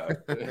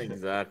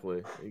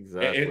 Exactly.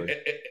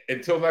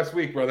 Until next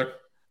week, brother.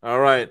 All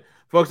right.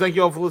 Folks, thank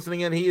you all for listening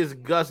in. He is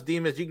Gus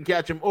Demas. You can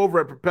catch him over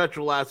at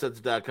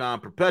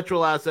perpetualassets.com,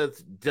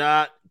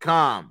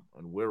 perpetualassets.com.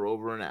 And we're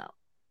over and out.